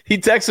hat. He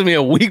texted me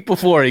a week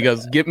before. He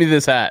goes, "Get me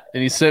this hat,"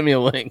 and he sent me a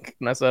link,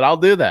 and I said, "I'll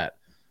do that."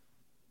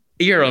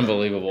 You're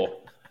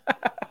unbelievable.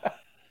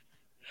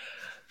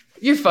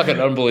 You're fucking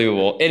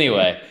unbelievable.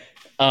 Anyway,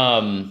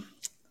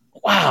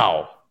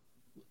 wow.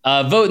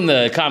 Vote in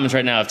the comments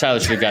right now if Tyler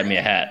should have gotten me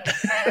a hat.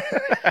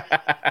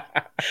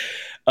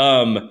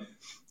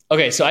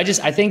 Okay, so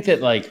I think that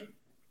like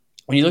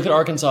when you look at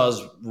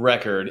Arkansas's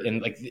record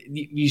and like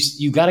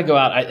you got to go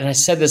out. And I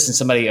said this and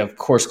somebody of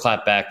course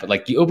clapped back, but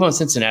like you open on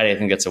Cincinnati, I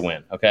think that's a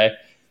win. Okay,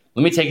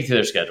 let me take you through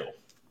their schedule.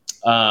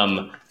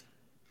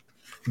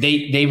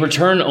 They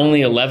return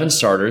only 11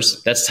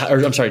 starters.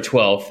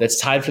 12. That's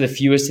tied for the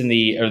fewest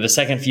the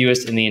second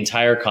fewest in the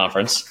entire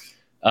conference.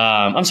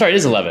 I'm sorry, it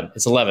is 11.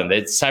 It's 11.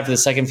 It's tied for the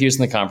second fewest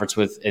in the conference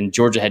and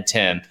Georgia had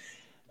 10.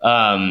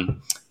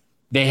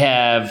 They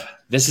have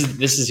this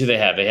is who they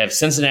have. They have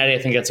Cincinnati. I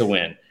think that's a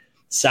win.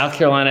 South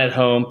Carolina at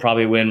home,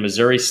 probably win.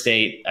 Missouri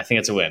State, I think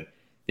it's a win.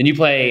 Then you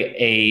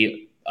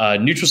play a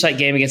neutral site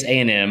game against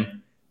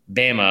A&M,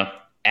 Bama,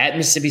 at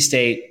Mississippi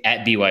State,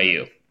 at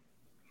BYU.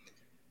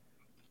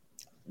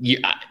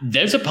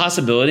 There's a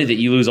possibility that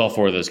you lose all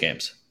 4 of those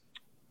games.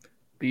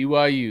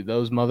 BYU,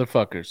 those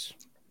motherfuckers.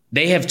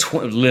 They have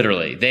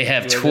They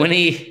have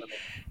 20.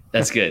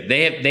 That's good.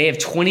 They have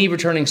 20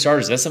 returning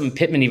starters. That's something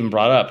Pittman even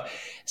brought up.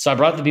 So I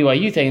brought the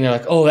BYU thing, and they're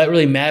like, "Oh, that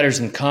really matters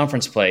in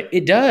conference play."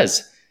 It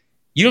does.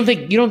 You don't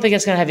think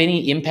it's going to have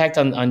any impact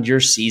on your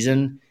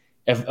season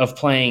of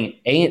playing?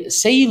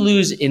 Say you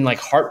lose in like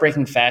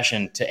heartbreaking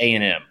fashion to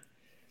A&M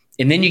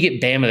And then you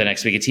get Bama the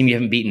next week, a team you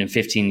haven't beaten in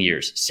 15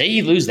 years. Say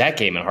you lose that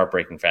game in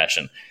heartbreaking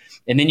fashion.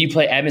 And then you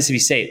play at Mississippi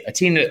State, a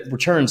team that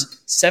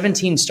returns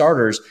 17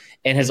 starters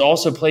and has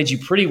also played you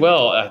pretty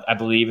well, I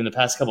believe, in the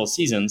past couple of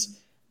seasons.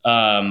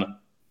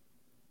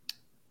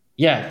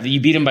 You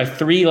beat them by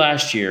 3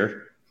 last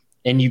year,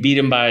 and you beat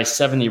them by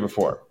 7 the year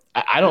before.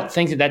 I don't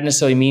think that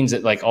necessarily means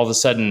that, like, all of a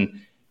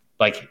sudden,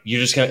 like,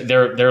 you're just gonna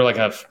they're like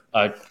a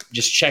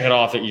just check it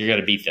off that you're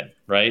gonna beat them,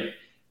 right?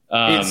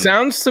 It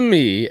sounds to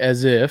me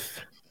as if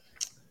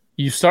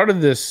you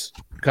started this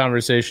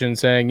conversation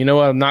saying, you know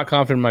what, I'm not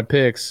confident in my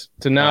picks,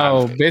 to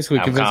now basically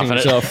convincing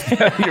yourself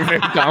that you're very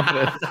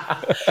confident.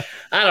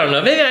 I don't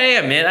know. Maybe I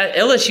am, man.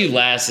 LSU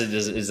last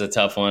is a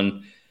tough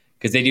one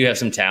because they do have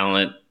some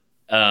talent.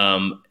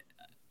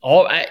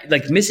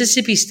 Like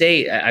Mississippi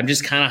State, I'm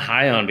just kind of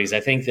high on because I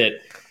think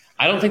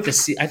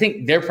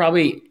they're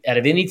probably, out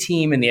of any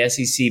team in the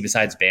SEC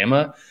besides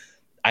Bama,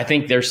 I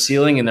think their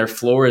ceiling and their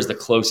floor is the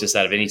closest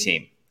out of any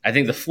team. I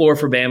think the floor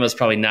for Bama is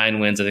probably 9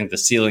 wins. I think the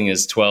ceiling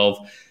is 12.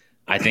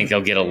 I think they'll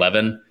get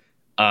 11.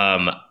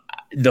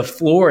 The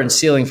floor and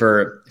ceiling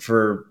for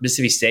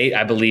Mississippi State,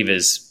 I believe,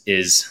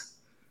 is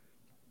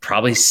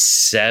probably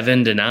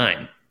 7 to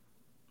 9,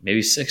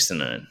 maybe 6 to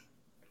 9.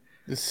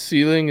 The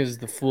ceiling is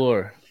the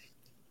floor.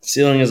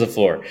 Ceiling is a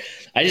floor.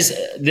 This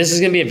is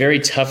going to be a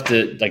very tough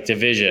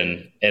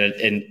division,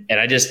 and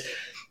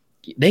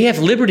they have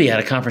Liberty out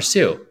of conference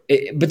too.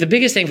 But the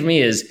biggest thing for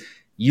me is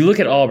you look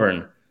at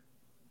Auburn.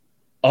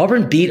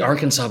 Auburn beat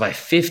Arkansas by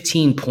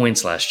 15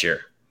 points last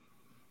year.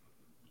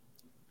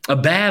 A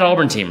bad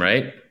Auburn team,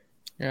 right?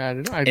 Yeah, I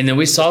didn't. And then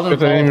we saw them. I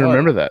didn't even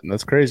remember that.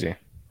 That's crazy.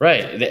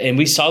 Right, and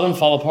we saw them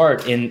fall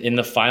apart in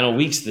the final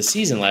weeks of the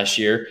season last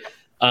year.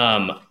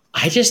 I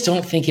just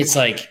don't think it's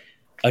like,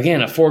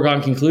 again, a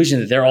foregone conclusion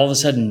that they're all of a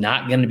sudden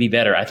not going to be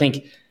better. I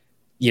think,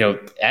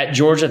 at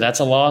Georgia, that's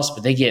a loss,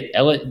 but they get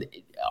Auburn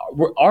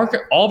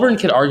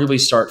could arguably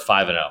start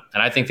 5-0,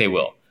 and I think they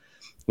will.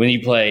 When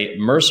you play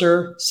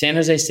Mercer, San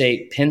Jose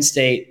State, Penn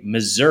State,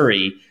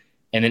 Missouri,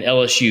 and then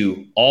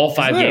LSU, all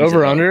 5 games.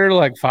 Over under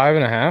like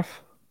 5.5?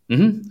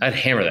 Mm-hmm. I'd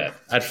hammer that.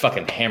 I'd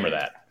fucking hammer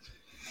that.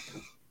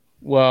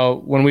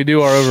 Well, when we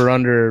do our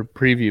over-under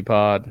preview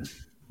pod,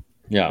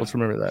 let's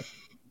remember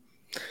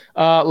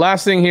that.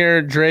 Last thing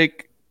here,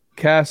 Drake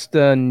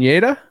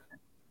Castaneda.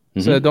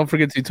 Mm-hmm. So don't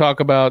forget to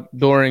talk about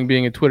Doring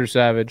being a Twitter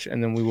savage,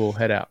 and then we will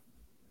head out.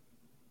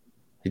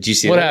 Did you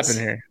see what happened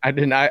here? I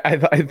didn't.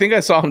 I think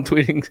I saw him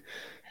tweeting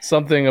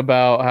something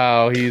about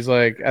how he's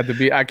like at the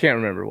beat. I can't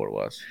remember what it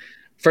was.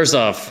 First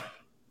off,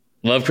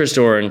 love Chris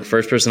Doring.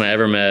 First person I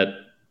ever met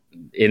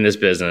in this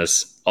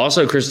business.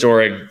 Also, Chris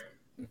Doring,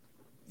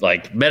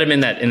 like, met him in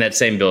that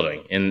same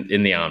building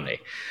in the Omni.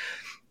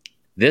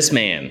 This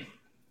man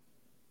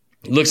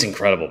looks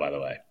incredible, by the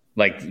way.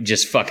 Like,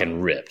 just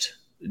fucking ripped.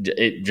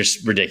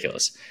 Just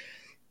ridiculous.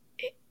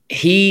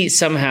 He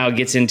somehow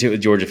gets into it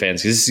with Georgia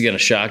fans, because this is going to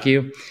shock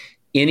you.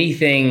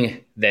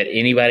 Anything that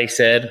anybody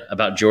said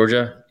about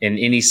Georgia in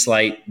any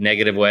slight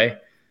negative way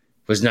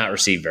was not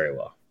received very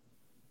well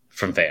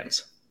from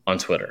fans on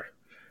Twitter.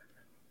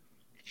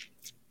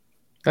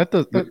 That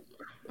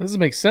doesn't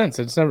make sense.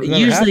 It's never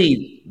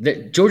usually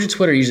Georgia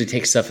Twitter usually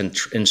takes stuff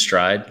in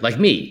stride, like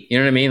me. You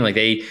know what I mean? Like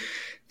they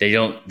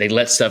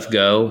let stuff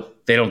go.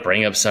 They don't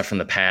bring up stuff from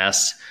the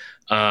past.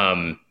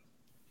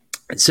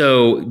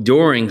 So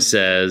Doring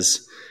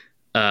says,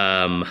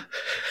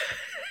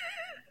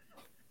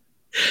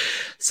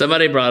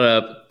 somebody brought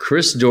up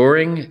Chris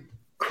Doring,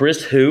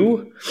 Chris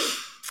who?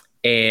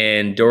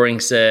 And Doring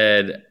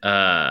said,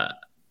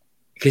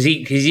 because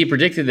he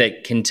predicted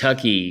that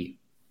Kentucky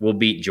will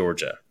beat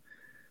Georgia.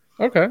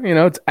 Okay,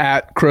 it's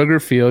at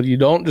Kroger Field. You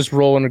don't just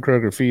roll into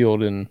Kroger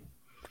Field and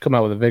come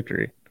out with a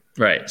victory.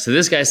 Right. So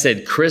this guy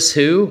said Chris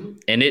who,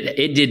 and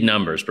it did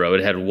numbers, bro.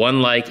 It had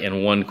 1 like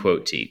and 1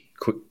 quote tweet.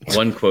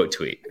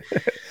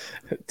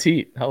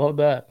 Teat. I love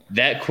that.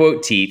 That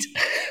quote teat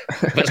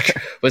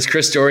was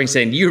Chris Doring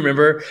saying, "Do you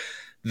remember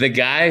the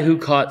guy who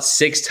caught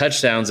 6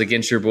 touchdowns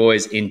against your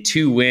boys in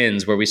 2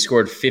 wins where we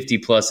scored 50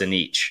 plus in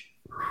each?"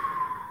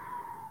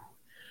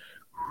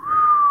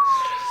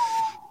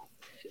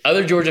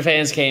 Other Georgia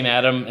fans came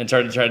at him and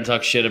tried to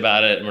talk shit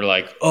about it, and were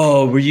like,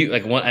 "Oh, were you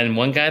like one?" And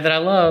one guy that I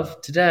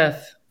love to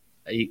death,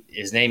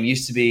 his name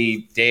used to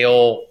be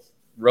Dale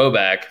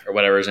Roback or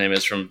whatever his name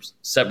is from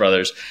Step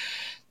Brothers.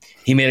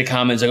 He made a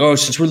comment. He's like, "Oh,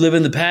 since we're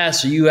living the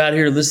past, are you out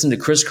here listening to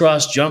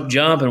Crisscross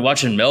Jump and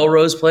watching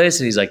Melrose Place?"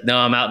 And he's like, "No,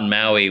 I'm out in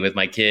Maui with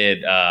my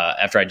kid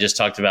after I just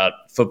talked about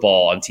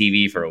football on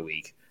TV for a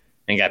week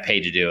and got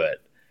paid to do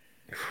it."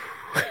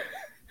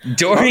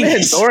 Doring,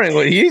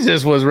 he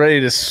just was ready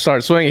to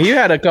start swinging. He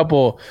had a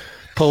couple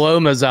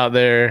palomas out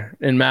there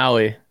in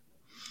Maui.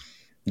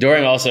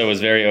 Doring also was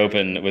very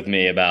open with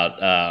me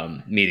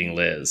about meeting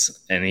Liz.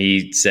 And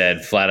he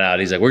said flat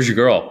out, he's like, "Where's your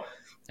girl?"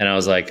 And I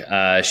was like,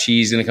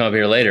 "She's going to come up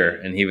here later."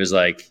 And he was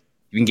like,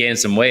 "You can gain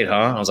some weight,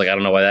 huh?" I was like, "I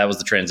don't know why that was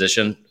the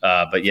transition.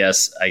 But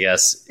yes, I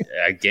guess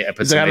I put some weight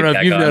back on." I don't know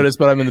if you've noticed,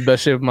 but I'm in the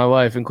best shape of my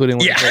life, including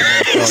when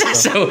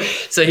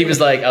so he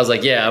was like, I was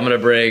like, "Yeah, I'm going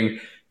to bring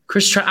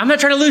Chris, I'm not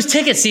trying to lose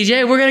tickets,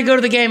 CJ. We're going to go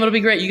to the game. It'll be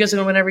great. You guys are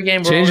going to win every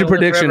game. Change your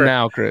prediction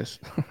now, Chris.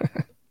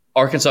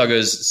 Arkansas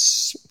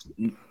goes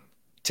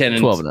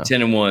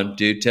 10-1,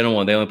 dude.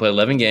 10-1. They only play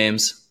 11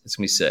 games. It's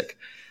going to be sick.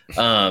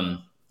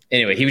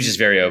 Anyway, he was just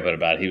very open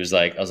about it. He was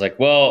like, I was like,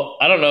 well,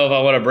 I don't know if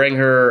I want to bring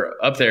her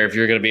up there if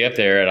you're going to be up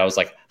there. And I was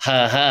like,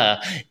 ha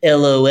ha,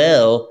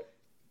 LOL,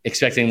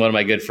 expecting one of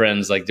my good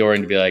friends like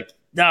Dorian to be like,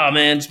 no,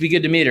 man, it'd be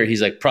good to meet her.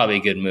 He's like, probably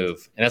a good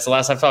move. And that's the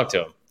last I've talked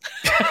to him.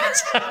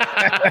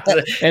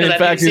 And in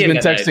fact, he's been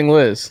texting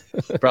Liz.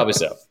 Probably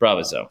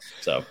so.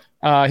 So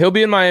he'll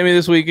be in Miami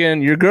this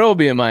weekend. Your girl will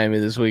be in Miami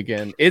this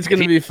weekend. It's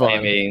going to be fun.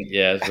 Miami,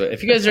 yeah. But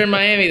if you guys are in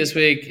Miami this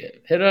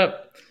week, hit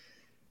up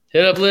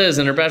Liz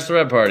and her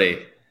bachelorette party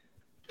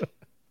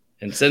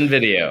and send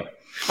video.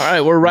 All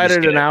right, we're right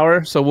at an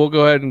hour, so we'll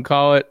go ahead and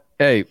call it.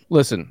 Hey,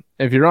 listen,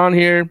 if you're on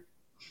here,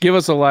 give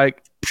us a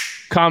like,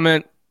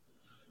 comment.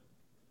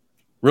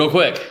 Real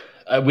quick,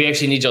 we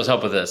actually need y'all's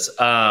help with this.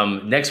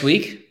 Next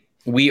week,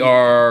 we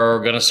are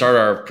going to start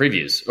our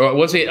previews. Or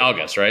once we hit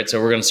August, right?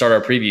 So we're going to start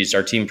our previews,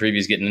 our team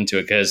previews, getting into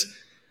it because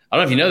I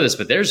don't know if you know this,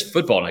 but there's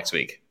football next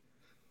week.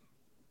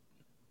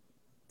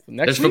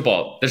 There's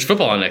football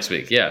on next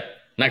week. Yeah,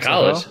 not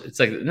college. It's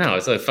like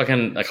it's a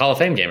fucking Hall of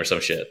Fame game or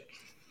some shit.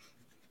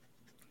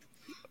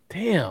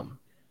 Damn.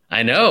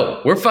 I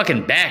know. We're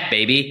fucking back,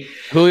 baby.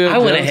 Julio I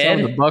went Jones ahead.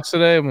 The Bucks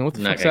today. I mean, what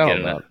the fuck's out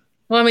about?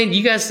 Well, I mean,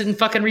 you guys didn't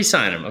fucking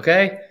re-sign him,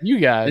 okay? You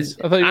guys.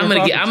 I'm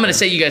gonna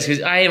say you guys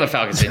because I am a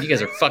Falcons fan. You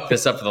guys are fucked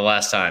this up for the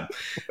last time.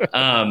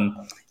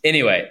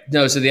 Anyway,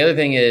 no. So the other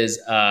thing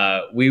is,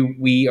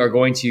 we are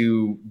going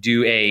to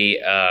do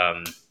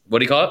a what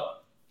do you call it?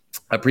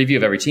 A preview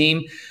of every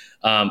team.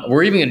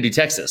 We're even going to do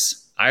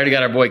Texas. I already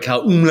got our boy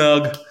Kyle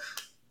Umlug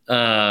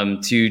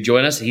to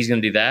join us. He's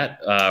going to do that.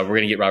 We're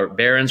going to get Robert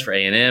Behrens for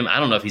A&M. I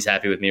don't know if he's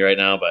happy with me right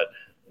now, but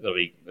it'll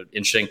be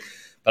interesting.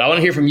 But I want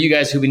to hear from you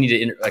guys who we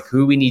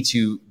need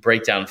to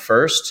break down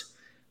first.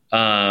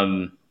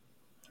 Oh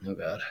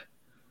God,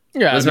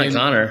 yeah, Liz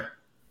Connor.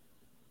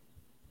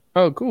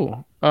 Oh,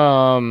 cool.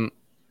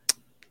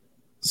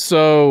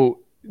 So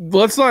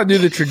let's not do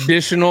the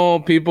traditional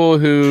people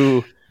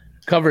who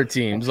cover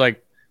teams.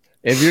 Like,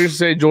 if you're to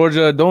say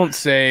Georgia, don't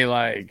say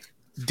like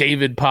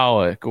David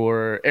Pollock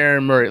or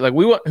Aaron Murray. Like,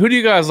 who do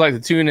you guys like to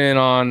tune in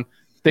on?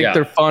 Think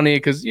they're funny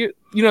because you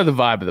know the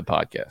vibe of the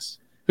podcast.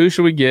 Who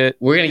should we get?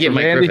 We're gonna get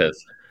Mike Griffith.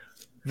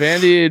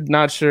 Vandy,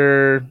 not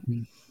sure.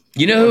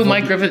 You know who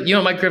Mike Griffith? You know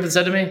what Mike Griffith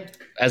said to me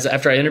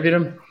after I interviewed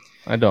him?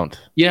 I don't.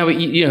 You know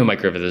who Mike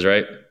Griffith is,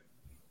 right?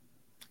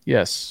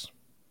 Yes.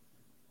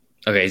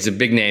 Okay, he's a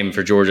big name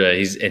for Georgia.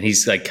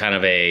 He's like kind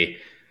of a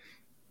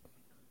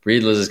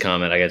read Liz's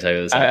comment. I gotta tell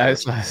you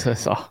this. I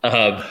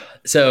saw.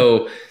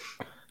 So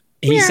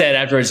he said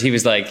afterwards, he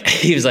was like,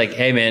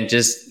 hey man, I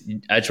just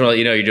want to let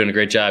you know you're doing a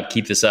great job.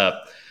 Keep this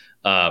up.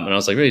 And I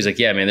was like, really? He's like,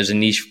 yeah, man, there's a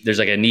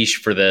niche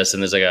for this.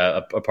 And there's like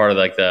a part of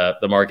like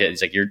the market.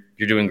 He's like, you're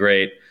doing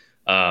great.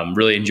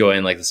 Really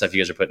enjoying like the stuff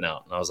you guys are putting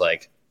out. And I was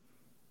like,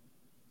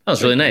 that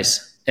was really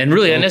nice and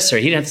really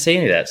unnecessary. He didn't have to say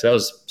any of that. So that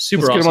was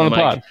super Let's awesome. Get him on the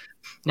pod.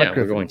 Yeah,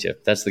 we're going to.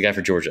 That's the guy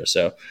for Georgia.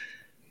 So,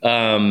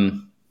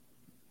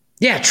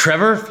 yeah,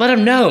 Trevor, let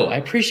him know. I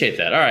appreciate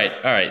that. All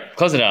right.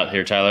 Close it out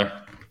here, Tyler.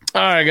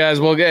 All right, guys.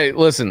 Well, okay,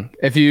 listen,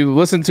 if you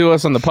listen to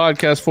us on the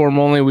podcast form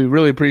only, we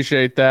really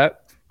appreciate that.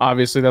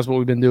 Obviously, that's what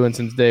we've been doing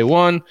since day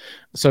one.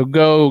 So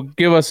go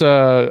give us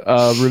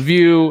a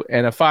review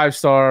and a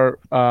 5-star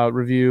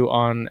review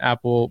on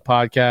Apple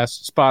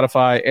Podcasts,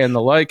 Spotify, and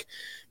the like.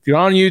 If you're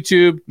on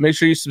YouTube, make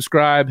sure you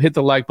subscribe, hit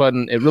the like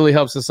button. It really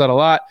helps us out a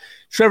lot.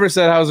 Trevor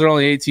said, how's there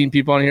only 18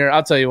 people on here?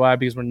 I'll tell you why,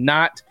 because we're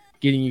not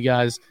getting you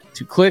guys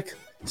to click,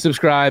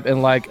 subscribe,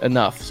 and like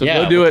enough. So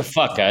go do it.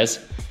 Fuck,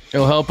 guys.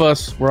 It'll help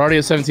us. We're already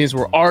at 17, so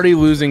we're already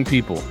losing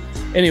people.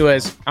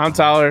 Anyways, I'm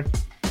Tyler.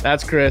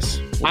 That's Chris.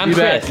 We'll be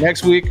back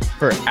next week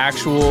for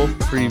actual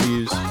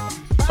previews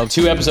of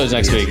 2 episodes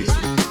next week.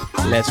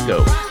 Let's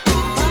go.